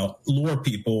Fallout lore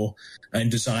people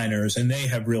and designers, and they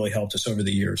have really helped us over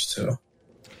the years too.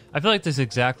 I feel like this is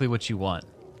exactly what you want.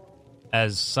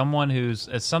 As someone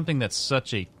as something that's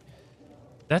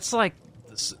that's like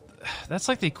that's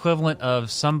like the equivalent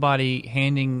of somebody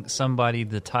handing somebody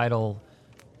the title,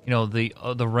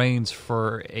 the reins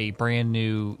for a brand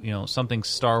new, something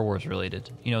Star Wars related,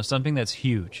 something that's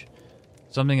huge,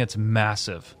 something that's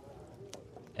massive,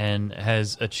 and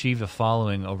has achieved a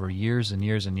following over years and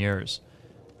years and years.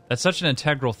 That's such an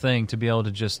integral thing to be able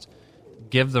to just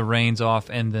give the reins off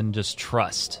and then just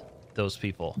trust those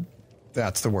people.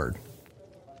 That's the word.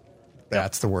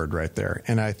 That's the word right there.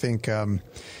 And I think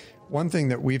one thing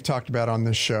that we've talked about on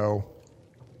this show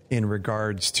in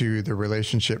regards to the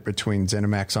relationship between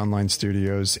ZeniMax Online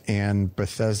Studios and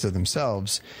Bethesda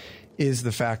themselves is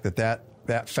the fact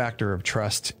that factor of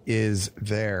trust is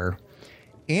there,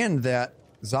 and that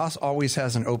ZOS always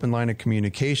has an open line of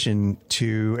communication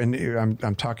to, and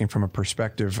I'm talking from a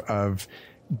perspective of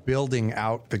building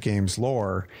out the game's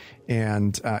lore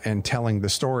and telling the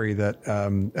story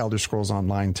that Elder Scrolls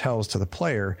Online tells to the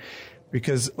player.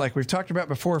 Because like we've talked about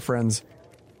before, friends,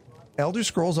 Elder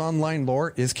Scrolls Online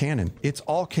lore is canon. It's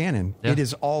all canon. Yeah. It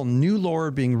is all new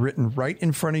lore being written right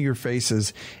in front of your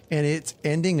faces, and it's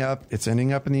ending up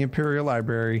in the Imperial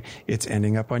Library. It's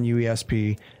ending up on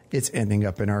UESP. It's ending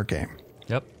up in our game.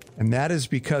 Yep. And that is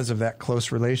because of that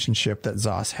close relationship that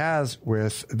ZOS has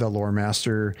with the lore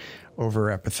master over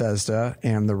at Bethesda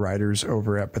and the writers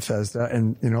over at Bethesda.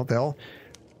 And,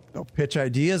 they'll pitch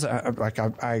ideas.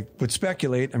 I would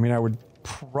speculate. I mean, I would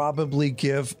probably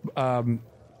give part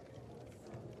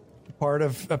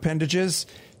of appendages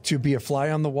to be a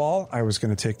fly on the wall. I was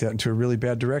going to take that into a really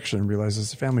bad direction and realize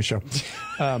it's a family show.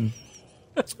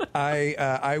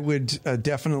 I would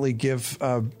definitely give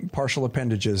partial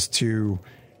appendages to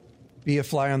be a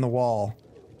fly on the wall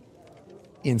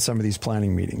in some of these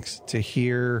planning meetings, to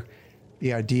hear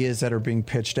the ideas that are being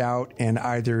pitched out and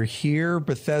either hear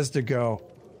Bethesda go,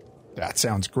 that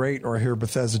sounds great, or hear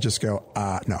Bethesda just go,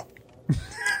 no,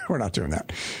 we're not doing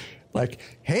that. Like,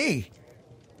 hey,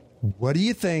 what do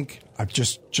you think?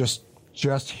 Just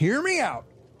hear me out.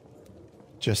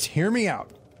 Just hear me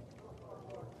out.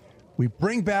 We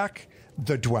bring back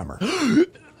the Dwemer.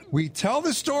 We tell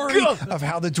the story of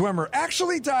how the Dwemer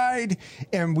actually died,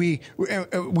 and we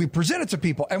present it to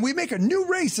people, and we make a new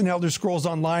race in Elder Scrolls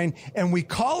Online, and we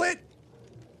call it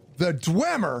the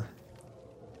Dwemer.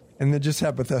 And then just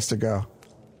have Bethesda go,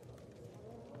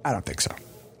 I don't think so.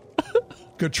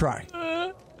 Good try. Do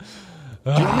you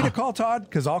want me to call Todd?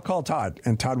 Because I'll call Todd,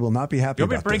 and Todd will not be happy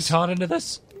about this. You want me to bring Todd into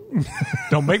this?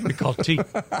 Don't make me call T.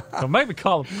 Don't make me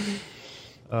call him.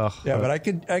 Yeah, but I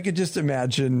could just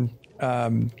imagine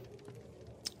the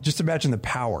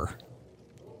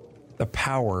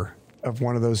power of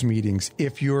one of those meetings.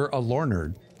 If you're a lore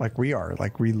nerd like we are,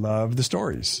 like we love the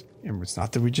stories, and it's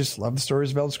not that we just love the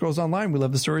stories of Elder Scrolls Online. We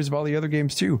love the stories of all the other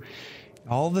games too.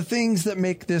 All the things that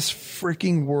make this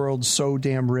freaking world so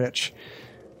damn rich.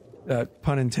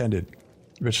 Pun intended.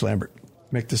 Rich Lambert.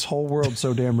 Make this whole world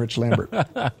so damn rich, Lambert.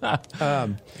 Yeah.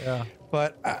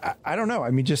 But I don't know. I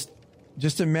mean, just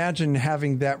imagine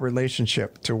having that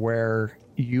relationship to where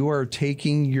you are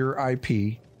taking your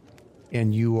IP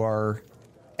and you are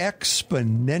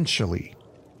exponentially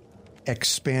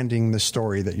expanding the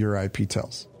story that your IP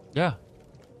tells. Yeah.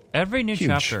 Every new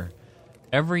chapter,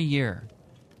 every year,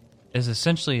 is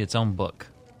essentially its own book.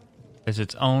 It's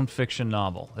its own fiction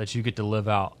novel that you get to live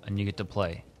out and you get to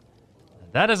play.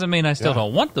 That doesn't mean I still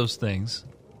don't want those things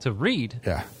to read.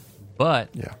 Yeah. But,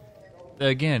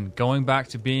 again, going back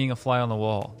to being a fly on the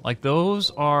wall, like those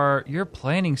are your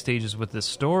planning stages with this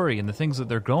story and the things that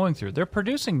they're going through. They're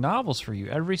producing novels for you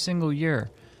every single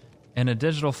year in a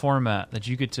digital format that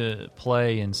you get to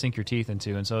play and sink your teeth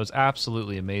into. And so it's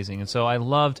absolutely amazing. And so I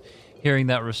loved hearing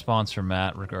that response from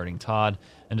Matt regarding Todd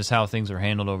and just how things are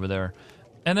handled over there.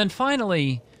 And then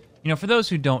finally, for those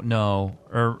who don't know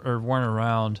or weren't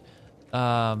around,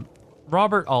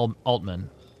 Robert Altman,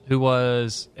 who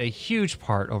was a huge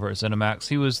part over at ZeniMax,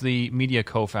 he was the media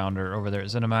co-founder over there at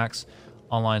ZeniMax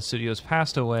Online Studios,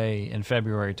 passed away in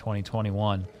February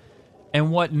 2021.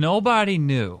 And what nobody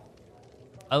knew,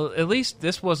 at least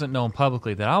this wasn't known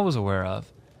publicly that I was aware of,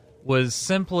 was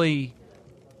simply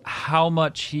how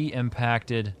much he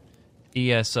impacted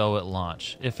ESO at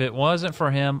launch. If it wasn't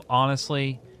for him,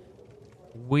 honestly,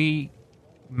 we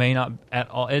may not at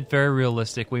all. It's very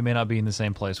realistic. We may not be in the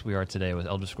same place we are today with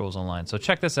Elder Scrolls Online. So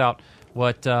check this out.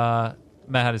 What Matt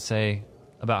had to say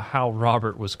about how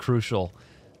Robert was crucial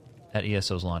at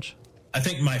ESO's launch. I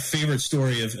think my favorite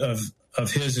story of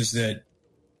his is that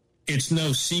it's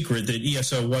no secret that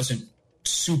ESO wasn't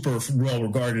super well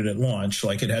regarded at launch.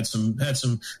 Like it had some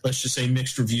let's just say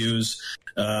mixed reviews,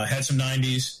 had some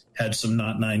 90s, had some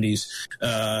not 90s.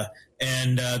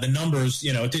 And the numbers,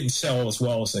 it didn't sell as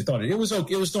well as they thought. It was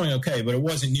okay, it was doing okay, but it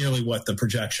wasn't nearly what the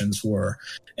projections were.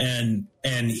 And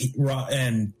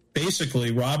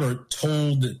basically Robert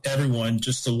told everyone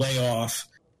just to lay off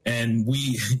and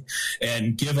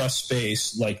give us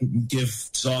space, like give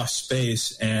ZOS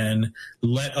space and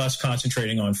let us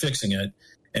concentrating on fixing it.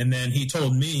 And then he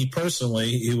told me personally,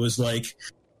 it was like,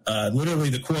 literally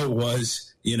the quote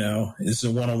was, this is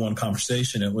a one-on-one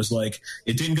conversation. It was like,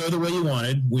 it didn't go the way you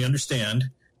wanted. We understand,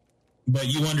 but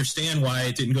you understand why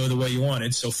it didn't go the way you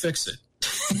wanted. So fix it.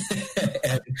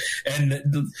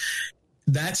 and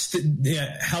that's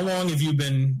how long have you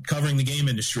been covering the game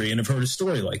industry and have heard a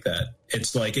story like that?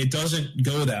 It's like, it doesn't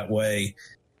go that way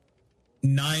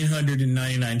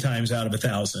 999 times out of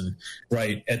 1,000,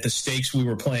 right? At the stakes we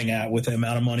were playing at with the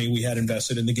amount of money we had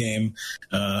invested in the game,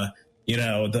 the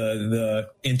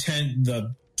intent,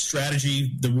 the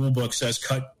strategy, the rule book says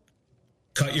cut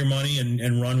your money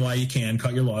and run while you can,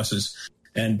 cut your losses.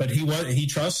 But he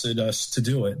trusted us to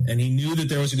do it. And he knew that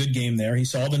there was a good game there. He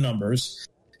saw the numbers.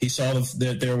 He saw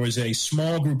that there was a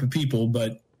small group of people,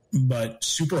 but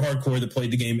super hardcore that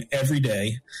played the game every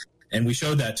day. And we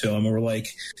showed that to him. And we're like,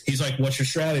 he's like, what's your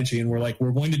strategy? And we're like,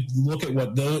 we're going to look at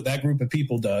what that group of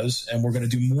people does, and we're going to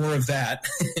do more of that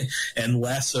and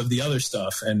less of the other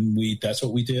stuff. And that's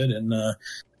what we did. And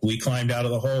we climbed out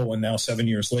of the hole. And now 7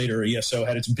 years later, ESO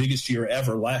had its biggest year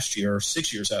ever last year,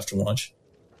 6 years after launch.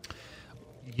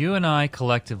 You and I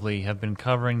collectively have been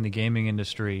covering the gaming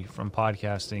industry from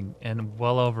podcasting in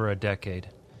well over a decade.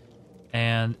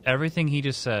 And everything he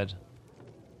just said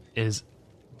is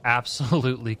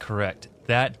absolutely correct.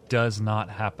 That does not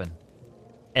happen.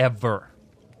 Ever.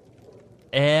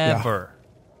 Ever.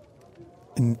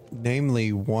 Yeah.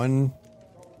 Namely, one...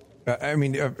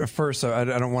 first, I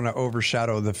don't want to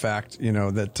overshadow the fact,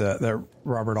 that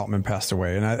Robert Altman passed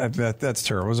away. And that's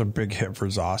terrible. It was a big hit for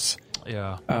ZOS.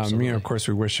 Yeah. Of course,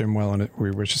 we wish him well, and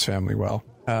we wish his family well.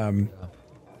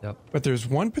 Yep. But there's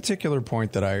one particular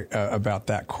point that about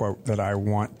that quote that I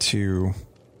want to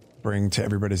bring to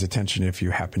everybody's attention if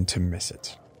you happen to miss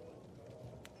it.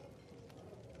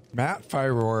 Matt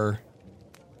Firor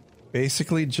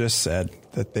basically just said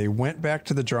that they went back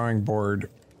to the drawing board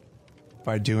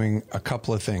by doing a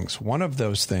couple of things. One of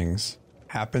those things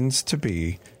happens to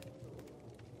be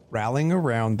rallying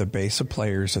around the base of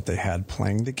players that they had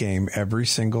playing the game every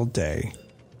single day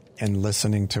and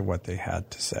listening to what they had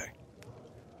to say.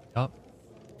 Yep.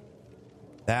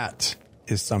 That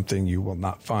is something you will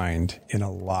not find in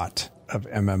a lot of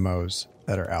MMOs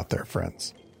that are out there,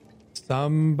 friends.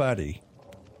 Somebody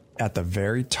at the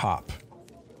very top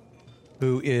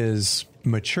who is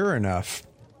mature enough,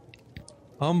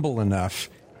 humble enough,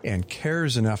 and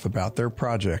cares enough about their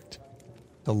project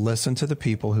to listen to the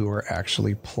people who are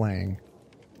actually playing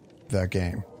the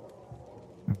game.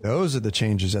 Those are the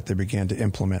changes that they began to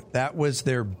implement. That was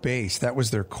their base. That was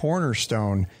their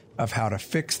cornerstone of how to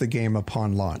fix the game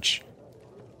upon launch.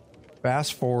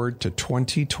 Fast forward to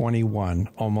 2021,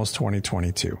 almost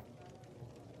 2022.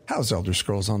 How's Elder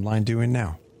Scrolls Online doing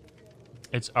now?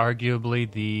 It's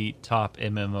arguably the top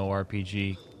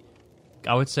MMORPG.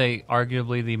 I would say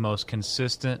arguably the most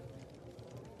consistent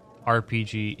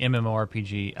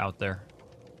MMORPG out there.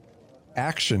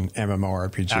 Action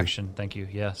MMORPG. Action, thank you.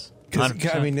 Yes.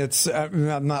 It's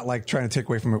I'm not like trying to take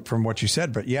away from what you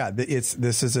said, but yeah, it's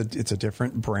a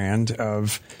different brand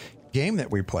of game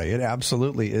that we play. It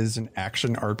absolutely is an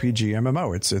action RPG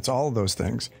MMO. It's all of those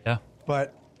things. Yeah.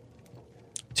 But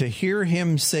to hear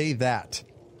him say that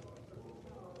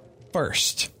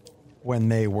first, when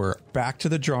they were back to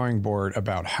the drawing board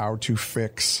about how to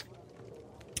fix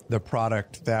the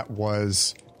product that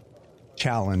was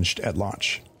challenged at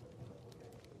launch.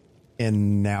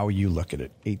 And now you look at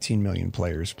it, 18 million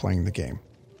players playing the game.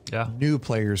 Yeah. New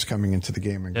players coming into the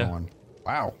game and going,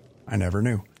 wow, I never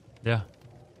knew. Yeah.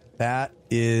 That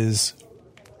is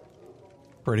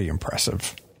pretty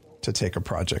impressive to take a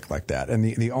project like that. And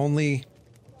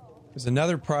there's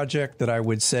another project that I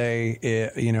would say,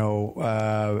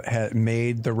 had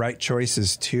made the right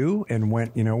choices too, and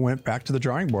went back to the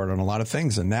drawing board on a lot of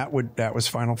things. And that was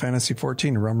Final Fantasy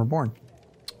XIV: Realm Reborn.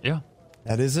 Yeah.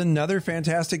 That is another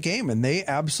fantastic game, and they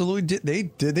absolutely did. They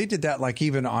did that like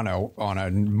even on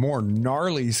a more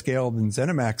gnarly scale than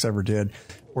ZeniMax ever did,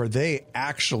 where they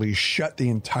actually shut the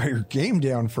entire game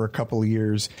down for a couple of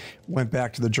years, went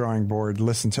back to the drawing board,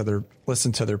 listened to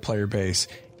their player base,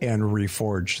 and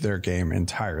reforged their game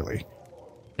entirely.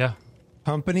 Yeah.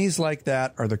 Companies like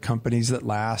that are the companies that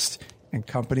last, and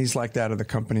companies like that are the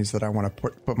companies that I want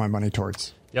to put my money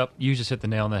towards. Yep, you just hit the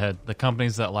nail on the head. The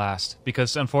companies that last.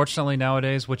 Because unfortunately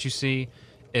nowadays what you see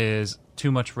is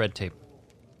too much red tape.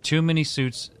 Too many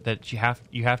suits that you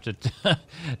have to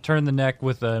turn the neck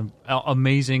with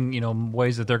amazing,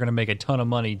 ways that they're going to make a ton of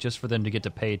money just for them to get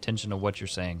to pay attention to what you're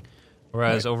saying.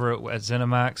 Whereas over at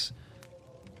ZeniMax,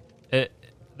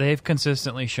 they've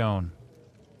consistently shown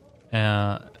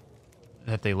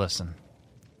that they listen,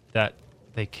 that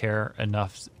they care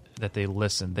enough, that they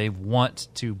listen. They want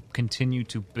to continue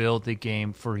to build the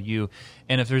game for you.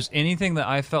 And if there's anything that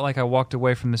I felt like I walked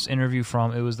away from this interview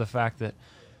from, it was the fact that,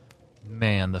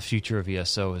 man, the future of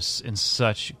ESO is in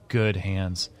such good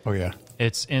hands. Oh, yeah.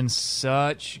 It's in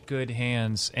such good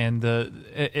hands. And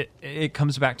it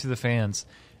comes back to the fans.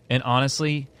 And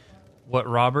honestly, what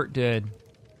Robert did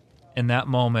in that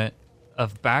moment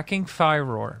of backing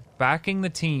Fyroar, backing the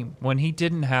team when he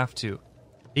didn't have to,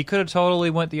 he could have totally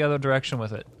went the other direction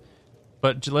with it.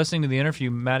 But listening to the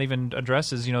interview, Matt even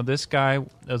addresses, this guy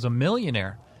was a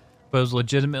millionaire, but was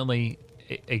legitimately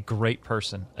a great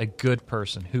person, a good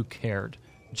person who cared,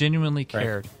 genuinely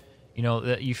cared. Right.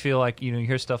 That you feel like, you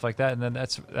hear stuff like that, and then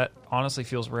that honestly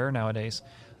feels rare nowadays.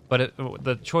 But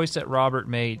the choice that Robert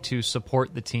made to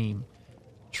support the team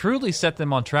truly set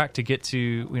them on track to get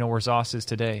to, where ZOS is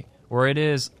today, where it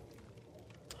is,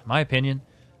 in my opinion,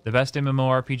 the best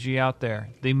MMORPG out there,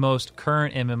 the most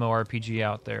current MMORPG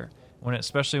out there,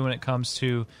 especially when it comes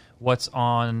to what's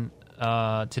on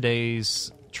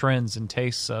today's trends and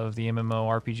tastes of the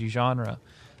MMORPG genre.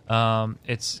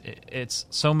 It's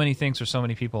so many things for so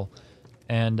many people.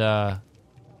 And,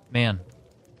 man,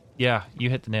 yeah, you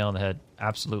hit the nail on the head.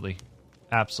 Absolutely.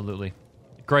 Absolutely.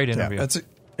 Great interview. Yeah,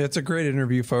 it's a great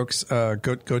interview, folks.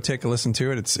 Go take a listen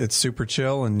to it. It's super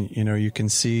chill, and you can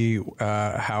see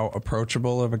how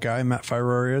approachable of a guy Matt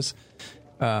Fyroar is.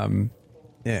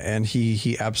 And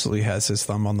he absolutely has his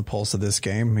thumb on the pulse of this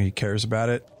game. He cares about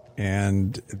it,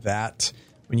 and that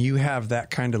when you have that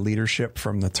kind of leadership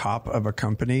from the top of a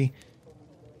company,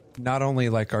 not only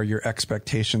are your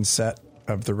expectations set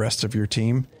of the rest of your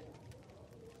team,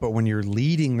 but when you're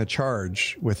leading the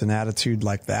charge with an attitude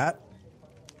like that,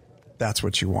 that's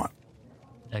what you want.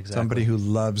 Exactly. Somebody who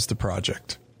loves the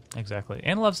project. Exactly.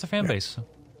 And loves the fan base.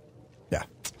 Yeah,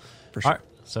 for sure. All right.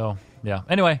 So, yeah.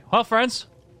 Anyway, well, friends,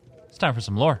 it's time for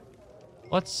some lore.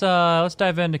 Let's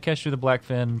dive into Keshu the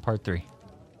Blackfin Part 3.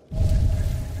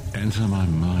 Enter my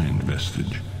mind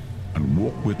vestige and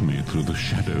walk with me through the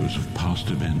shadows of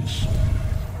past events.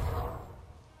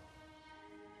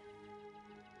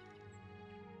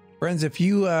 Friends, if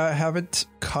you haven't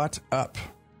caught up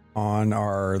on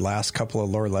our last couple of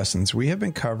lore lessons, we have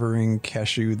been covering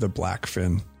Keshu the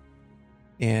Blackfin.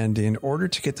 And in order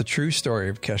to get the true story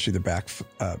of Keshu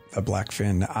the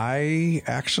Blackfin, I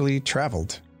actually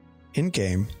traveled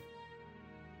in-game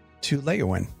to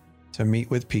Leyawiin to meet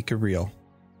with Pika Real.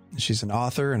 She's an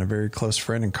author and a very close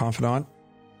friend and confidant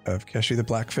of Keshu the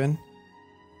Blackfin.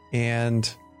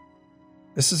 And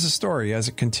this is a story as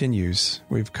it continues.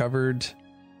 We've covered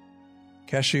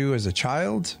Keshu as a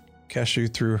child,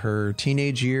 Keshu through her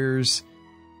teenage years,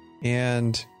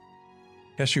 and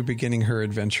Keshu beginning her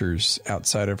adventures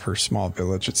outside of her small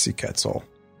village at Sea Quetzal.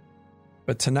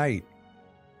 But tonight,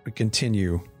 we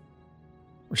continue.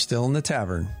 We're still in the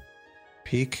tavern.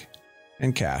 Peak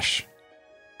and Cash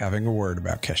having a word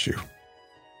about Keshu.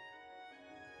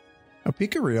 Now,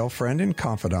 Pika Real, friend and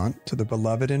confidant to the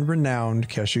beloved and renowned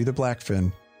Keshu the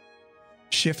Blackfin,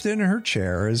 shifted in her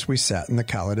chair as we sat in the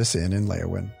Calidus Inn in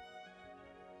Leyawiin.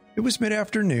 It was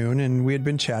mid-afternoon, and we had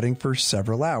been chatting for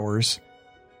several hours,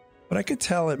 but I could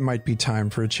tell it might be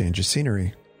time for a change of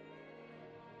scenery.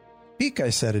 Peak, I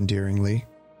said endearingly,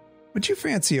 would you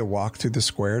fancy a walk through the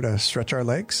square to stretch our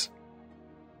legs?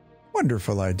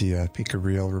 Wonderful idea, Pika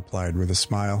Real replied with a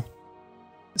smile.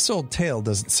 This old tale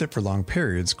doesn't sit for long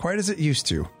periods quite as it used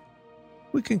to.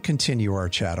 We can continue our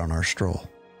chat on our stroll.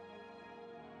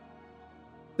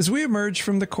 As we emerged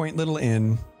from the quaint little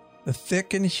inn, the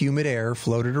thick and humid air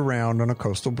floated around on a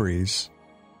coastal breeze.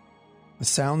 The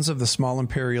sounds of the small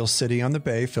imperial city on the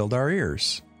bay filled our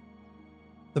ears.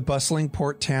 The bustling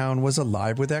port town was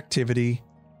alive with activity.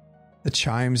 The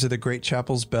chimes of the great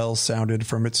chapel's bell sounded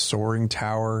from its soaring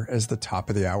tower as the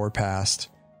top of the hour passed.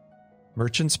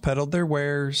 Merchants peddled their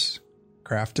wares,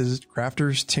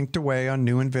 crafters tinked away on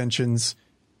new inventions,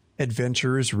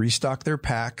 adventurers restocked their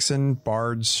packs, and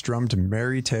bards strummed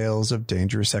merry tales of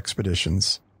dangerous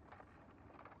expeditions.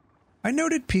 I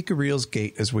noted Pika Real's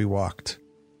gait as we walked.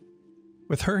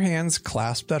 With her hands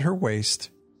clasped at her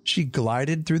waist, she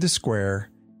glided through the square,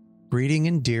 greeting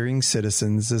endearing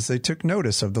citizens as they took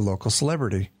notice of the local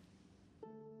celebrity.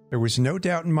 There was no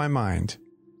doubt in my mind,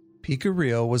 Pika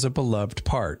Real was a beloved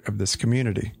part of this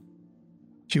community.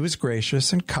 She was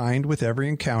gracious and kind with every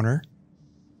encounter.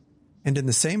 And in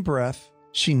the same breath,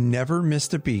 she never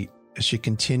missed a beat as she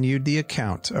continued the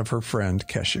account of her friend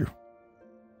Keshu.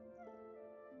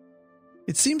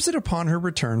 It seems that upon her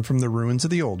return from the ruins of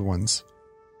the Old Ones,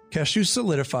 Keshu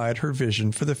solidified her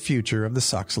vision for the future of the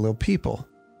Soxalil people.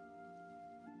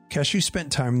 Keshu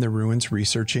spent time in the ruins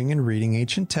researching and reading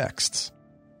ancient texts.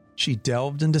 She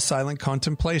delved into silent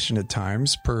contemplation at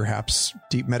times, perhaps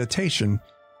deep meditation,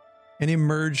 and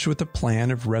emerged with a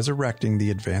plan of resurrecting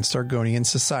the advanced Argonian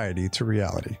society to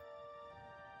reality.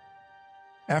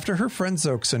 After her friend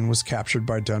Zoxan was captured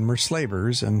by Dunmer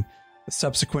slavers and a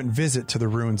subsequent visit to the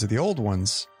ruins of the Old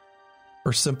Ones,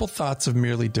 her simple thoughts of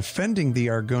merely defending the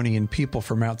Argonian people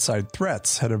from outside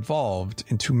threats had evolved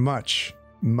into much,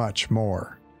 much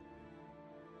more.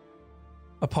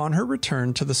 Upon her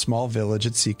return to the small village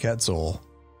at Sikat Zol,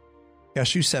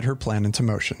 Keshu set her plan into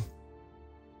motion.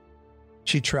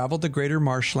 She traveled the greater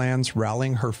marshlands,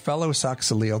 rallying her fellow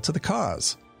Soxalil to the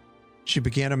cause. She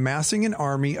began amassing an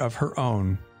army of her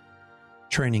own,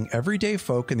 training everyday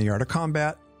folk in the art of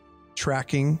combat,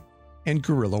 tracking, and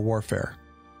guerrilla warfare.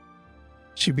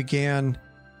 She began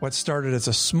what started as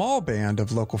a small band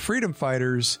of local freedom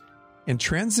fighters and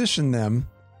transitioned them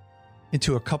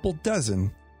into a couple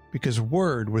dozen because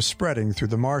word was spreading through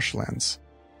the marshlands.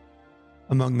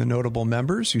 Among the notable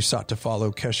members who sought to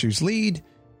follow Keshu's lead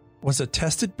was a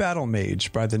tested battle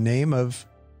mage by the name of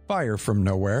Fire from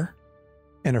Nowhere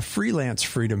and a freelance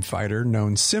freedom fighter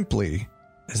known simply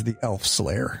as the Elf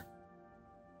Slayer.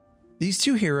 These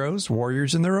two heroes,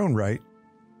 warriors in their own right,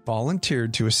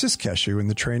 volunteered to assist Keshu in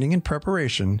the training and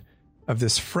preparation of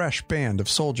this fresh band of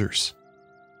soldiers.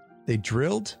 They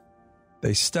drilled,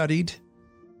 they studied,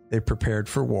 they prepared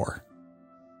for war.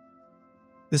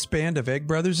 This band of egg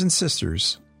brothers and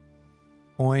sisters,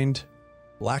 coined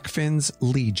Blackfin's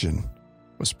Legion,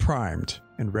 was primed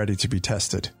and ready to be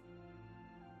tested.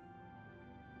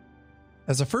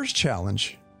 As a first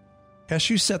challenge,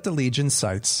 Keshu set the Legion's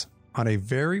sights on a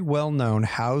very well-known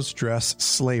house-dress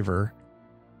slaver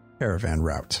caravan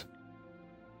route.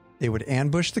 They would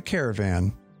ambush the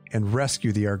caravan and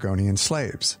rescue the Argonian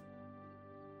slaves.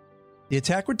 The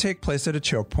attack would take place at a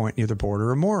choke point near the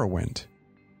border of Morrowind.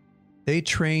 They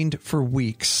trained for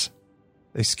weeks.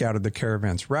 They scouted the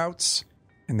caravan's routes,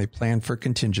 and they planned for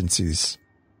contingencies.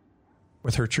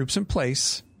 With her troops in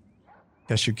place,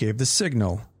 Keshu gave the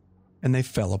signal, and they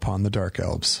fell upon the Dark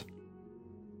Elves.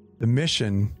 The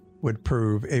mission would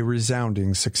prove a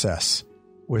resounding success,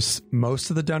 with most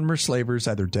of the Dunmer slavers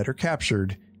either dead or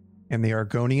captured, and the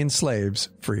Argonian slaves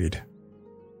freed.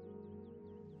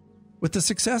 With the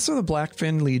success of the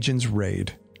Blackfin Legion's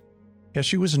raid,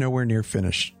 Keshu was nowhere near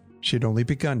finished. She had only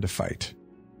begun to fight.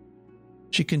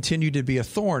 She continued to be a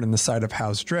thorn in the side of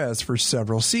House Drez for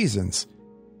several seasons,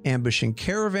 ambushing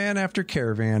caravan after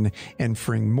caravan and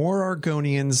freeing more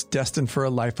Argonians destined for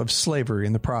a life of slavery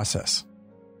in the process.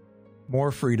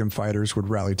 More freedom fighters would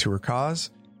rally to her cause,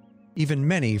 even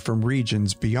many from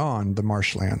regions beyond the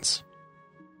marshlands.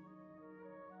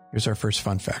 Here's our first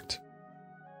fun fact.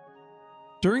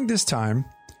 During this time,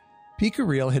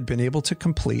 Picariel had been able to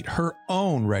complete her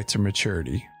own rites of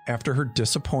maturity after her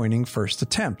disappointing first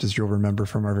attempt, as you'll remember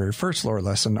from our very first lore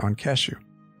lesson on Keshu.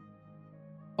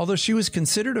 Although she was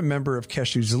considered a member of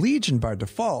Keshu's Legion by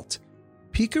default,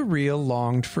 Picariel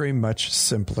longed for a much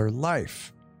simpler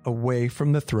life, away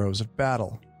from the throes of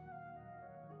battle.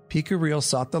 Picariel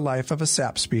sought the life of a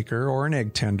sap speaker or an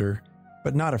egg tender,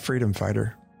 but not a freedom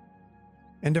fighter.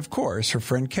 And of course, her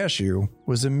friend Keshu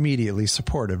was immediately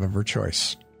supportive of her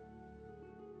choice.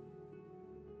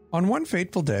 On one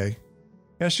fateful day,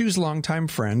 Keshu's longtime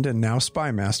friend and now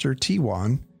spymaster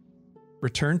T1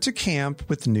 returned to camp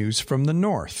with news from the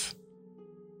north.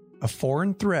 A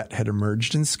foreign threat had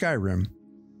emerged in Skyrim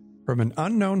from an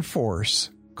unknown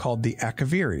force called the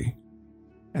Akaviri,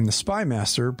 and the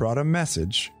spymaster brought a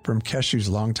message from Keshu's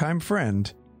longtime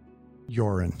friend,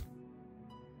 Yorin.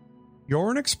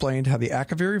 Yorin explained how the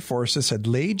Akaviri forces had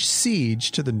laid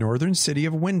siege to the northern city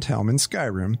of Windhelm in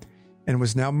Skyrim and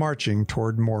was now marching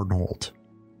toward Mournhold.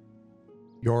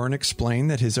 Yorin explained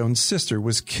that his own sister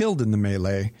was killed in the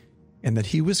melee and that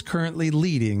he was currently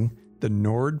leading the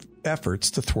Nord efforts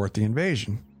to thwart the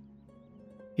invasion.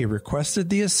 He requested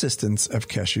the assistance of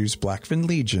Keshu's Blackfin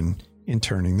Legion in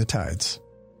turning the tides.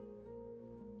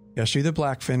 Keshu the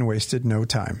Blackfin wasted no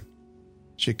time.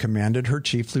 She commanded her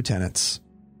chief lieutenants.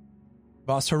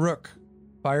 Vas Haruk,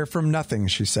 fire from nothing,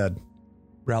 she said.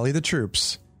 Rally the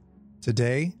troops.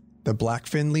 Today, the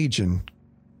Blackfin Legion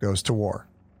goes to war.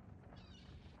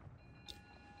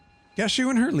 Keshu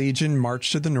and her legion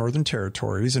marched to the northern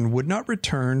territories and would not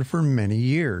return for many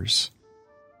years.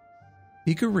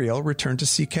 Ikariel returned to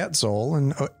Seacat Zol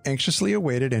and anxiously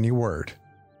awaited any word.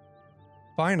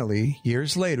 Finally,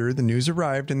 years later, the news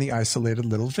arrived in the isolated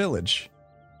little village.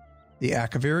 The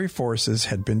Akaviri forces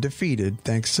had been defeated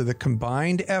thanks to the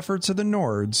combined efforts of the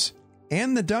Nords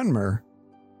and the Dunmer,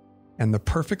 and the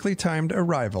perfectly timed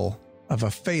arrival of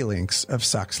a phalanx of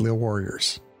Saxhleel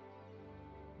warriors.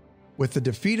 With the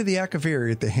defeat of the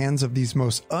Akaviri at the hands of these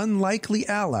most unlikely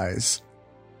allies,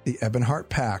 the Ebonheart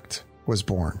Pact was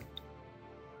born.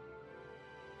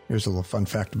 Here's a little fun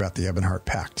fact about the Ebonheart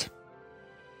Pact.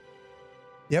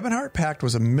 The Ebonheart Pact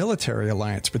was a military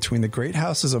alliance between the great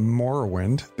houses of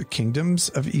Morrowind, the kingdoms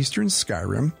of eastern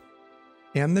Skyrim,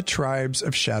 and the tribes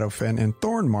of Shadowfen and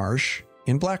Thornmarsh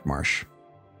in Blackmarsh.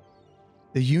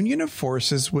 The union of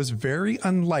forces was very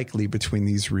unlikely between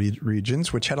these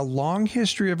regions, which had a long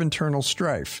history of internal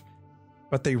strife,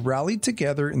 but they rallied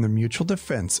together in the mutual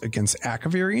defense against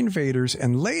Akaviri invaders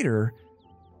and later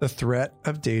the threat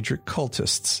of Daedric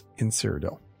cultists in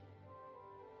Cyrodiil.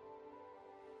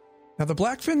 Now, the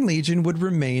Blackfin Legion would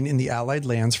remain in the Allied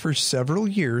lands for several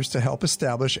years to help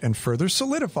establish and further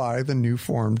solidify the new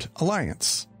formed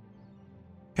alliance.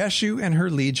 Keshu and her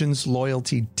legion's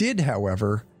loyalty did,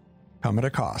 however, come at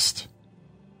a cost.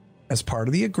 As part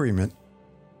of the agreement,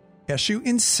 Keshu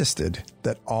insisted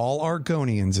that all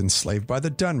Argonians enslaved by the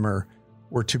Dunmer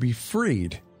were to be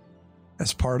freed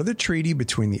as part of the treaty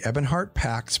between the Ebonheart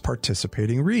Pact's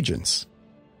participating regions.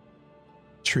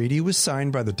 The treaty was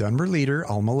signed by the Dunmer leader,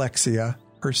 Almalexia,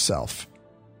 herself,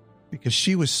 because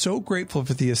she was so grateful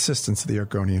for the assistance of the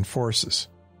Argonian forces.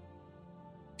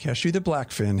 Keshu the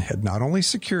Blackfin had not only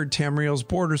secured Tamriel's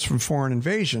borders from foreign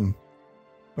invasion,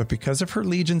 but because of her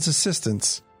legion's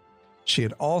assistance, she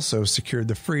had also secured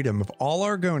the freedom of all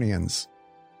Argonians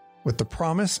with the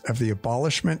promise of the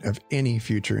abolishment of any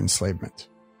future enslavement.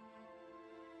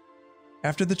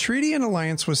 After the treaty and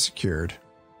alliance was secured,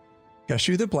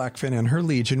 Keshu the Blackfin and her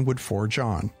legion would forge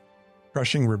on,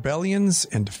 crushing rebellions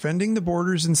and defending the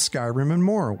borders in Skyrim and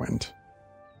Morrowind.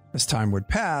 As time would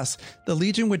pass, the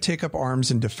legion would take up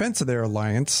arms in defense of their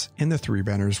alliance in the Three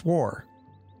Banners War.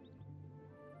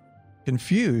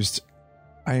 Confused,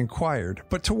 I inquired,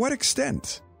 but to what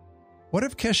extent? What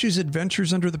of Keshu's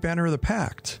adventures under the banner of the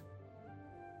Pact?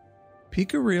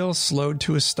 Pikariel slowed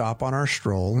to a stop on our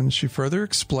stroll, and she further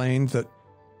explained that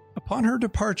upon her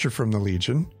departure from the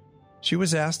Legion, she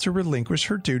was asked to relinquish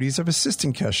her duties of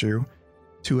assisting Keshu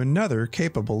to another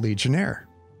capable legionnaire.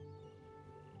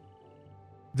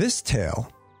 This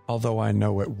tale, although I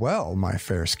know it well, my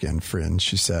fair-skinned friend,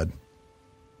 she said,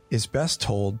 is best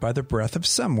told by the breath of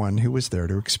someone who was there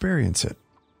to experience it.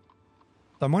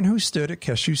 Someone who stood at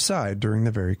Keshu's side during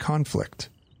the very conflict.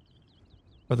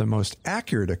 For the most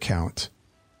accurate account,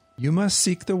 you must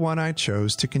seek the one I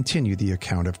chose to continue the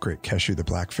account of great Keshu the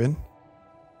Blackfin.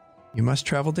 You must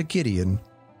travel to Gideon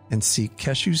and seek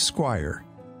Keshu's squire,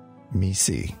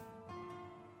 Misi.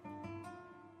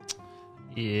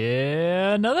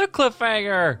 Yeah, another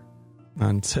cliffhanger.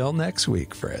 Until next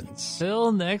week, friends.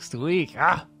 Till next week.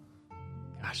 Gosh.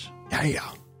 Yeah.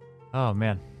 Oh,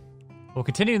 man. We'll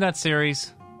continue that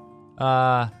series.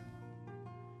 Gosh.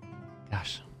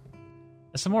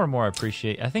 The more and more I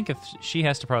appreciate. I think if she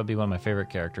has to probably be one of my favorite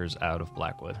characters out of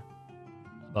Blackwood.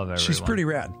 Above everyone. She's pretty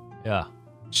rad. Yeah.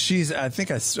 I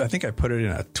think I put it in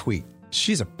a tweet.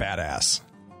 She's a badass.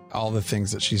 All the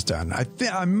things that she's done.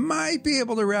 I might be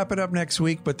able to wrap it up next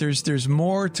week, but there's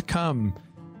more to come.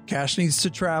 Cash needs to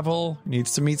travel,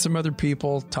 needs to meet some other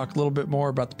people, talk a little bit more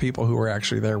about the people who were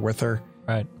actually there with her.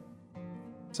 Right.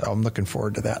 So I'm looking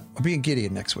forward to that. I'll be in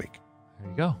Gideon next week. There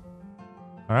you go.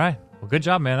 All right. Well, good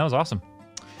job, man. That was awesome.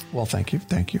 Well, thank you.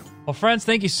 Thank you. Well, friends,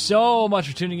 thank you so much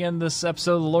for tuning in to this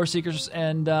episode of The Lore Seekers,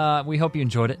 and we hope you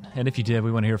enjoyed it. And if you did,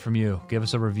 we want to hear from you. Give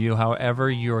us a review however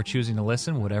you're choosing to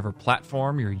listen, whatever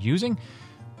platform you're using.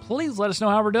 Please let us know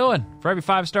how we're doing. For every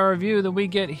 5-star review that we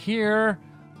get here,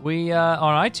 we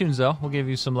on iTunes, though, we'll give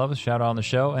you some love, a shout-out on the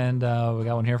show. And we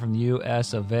got one here from the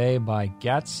U.S. of A. by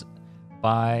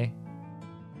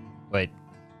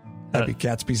That'd be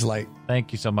Gatsby's Light.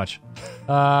 Thank you so much.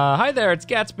 Hi there, it's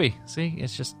Gatsby. See,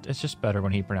 it's just better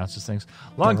when he pronounces things.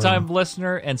 Longtime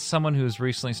listener and someone who's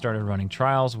recently started running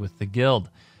trials with the Guild.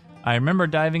 I remember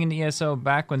diving into ESO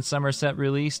back when Somerset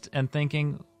released and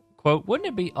thinking, quote, wouldn't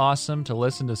it be awesome to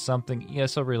listen to something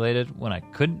ESO related when I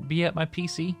couldn't be at my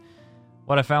PC?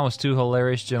 What I found was two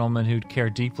hilarious gentlemen who care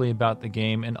deeply about the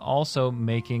game and also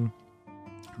making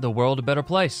the world a better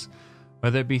place.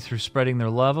 Whether it be through spreading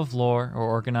their love of lore or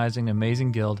organizing an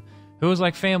amazing guild, who is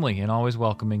like family and always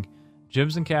welcoming.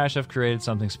 Jibs and Cash have created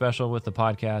something special with the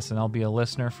podcast, and I'll be a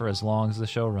listener for as long as the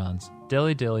show runs.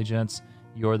 Dilly dilly, gents,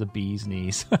 you're the bee's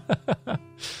knees.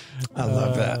 I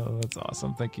love that. That's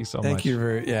awesome. Thank you so much. Thank you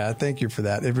for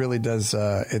that. It really does.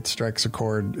 It strikes a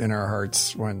chord in our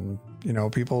hearts when,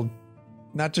 people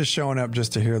not just showing up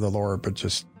just to hear the lore, but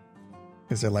just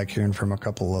because they like hearing from a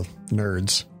couple of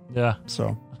nerds. Yeah.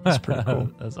 So that's pretty cool.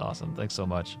 That's awesome. Thanks so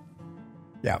much.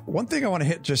 Yeah. One thing I want to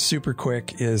hit just super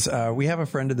quick is we have a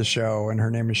friend of the show, and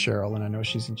her name is Cheryl, and I know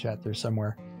she's in chat there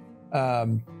somewhere.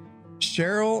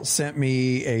 Cheryl sent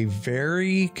me a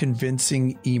very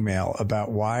convincing email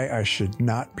about why I should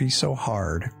not be so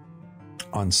hard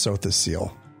on Sotha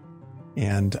Seal.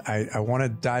 And I want to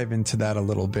dive into that a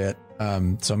little bit. So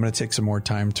I'm going to take some more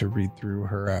time to read through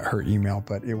her email,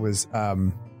 but it was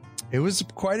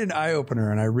quite an eye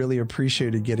opener, and I really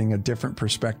appreciated getting a different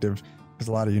perspective, because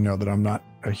a lot of you know that I'm not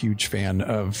a huge fan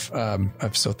of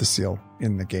Sotha Seal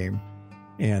in the game.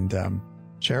 And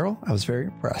Cheryl, I was very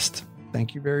impressed.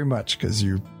 Thank you very much, because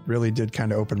you really did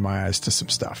kind of open my eyes to some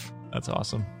stuff. That's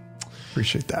awesome.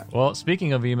 Appreciate that. Well,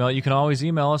 speaking of email, you can always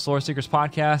email us,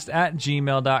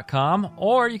 loreseekerspodcast@gmail.com,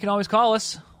 or you can always call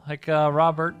us, like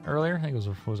Robert earlier. I think it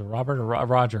was it Robert or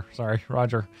Roger? Sorry,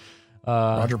 Roger.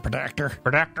 Roger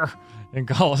Predactor. And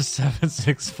call us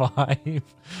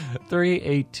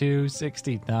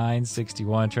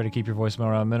 765-382-6961. Try to keep your voicemail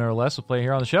around a minute or less. We'll play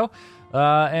here on the show.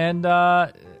 And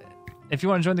if you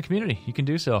want to join the community, you can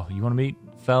do so. You want to meet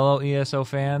fellow ESO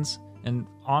fans, and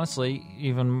honestly,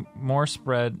 even more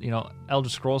spread, Elder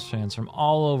Scrolls fans from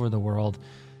all over the world.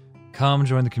 Come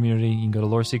join the community. You can go to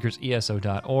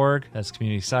loreseekerseso.org. That's the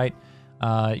community site.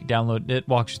 Download it,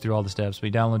 walks you through all the steps. But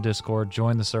you download Discord,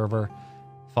 join the server,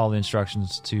 follow the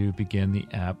instructions to begin the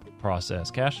app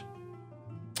process. Cash?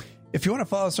 If you want to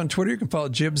follow us on Twitter, you can follow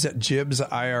Jibs at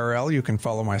JibsIRL. You can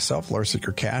follow myself,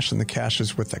 Loreseeker Cash, and the Cash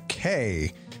is with a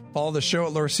K. Follow the show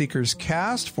at Loreseekers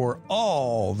Cast for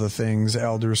all the things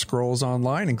Elder Scrolls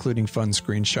Online, including fun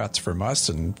screenshots from us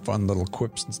and fun little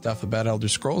quips and stuff about Elder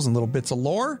Scrolls and little bits of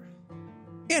lore.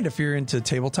 And if you're into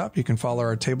tabletop, you can follow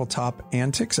our tabletop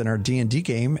antics and our D&D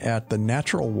game at The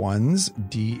Natural Ones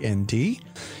D&D.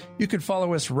 You can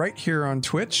follow us right here on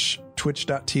Twitch,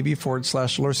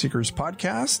 twitch.tv/Loreseekers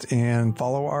Podcast, and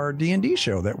follow our D&D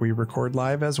show that we record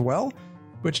live as well,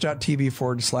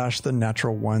 twitch.tv/The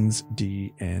Natural Ones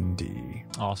D&D.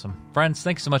 Awesome. Friends,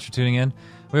 thanks so much for tuning in.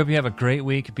 We hope you have a great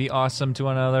week. Be awesome to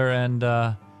one another, and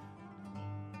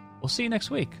we'll see you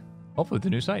next week. Hopefully with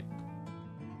the new site.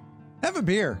 Have a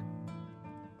beer.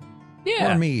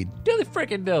 Yeah. Or mead. Dilly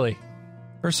frickin' dilly.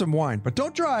 Or some wine. But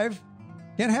don't drive.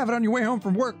 Can't have it on your way home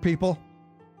from work, people.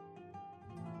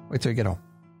 Wait till you get home.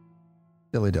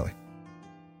 Dilly dilly.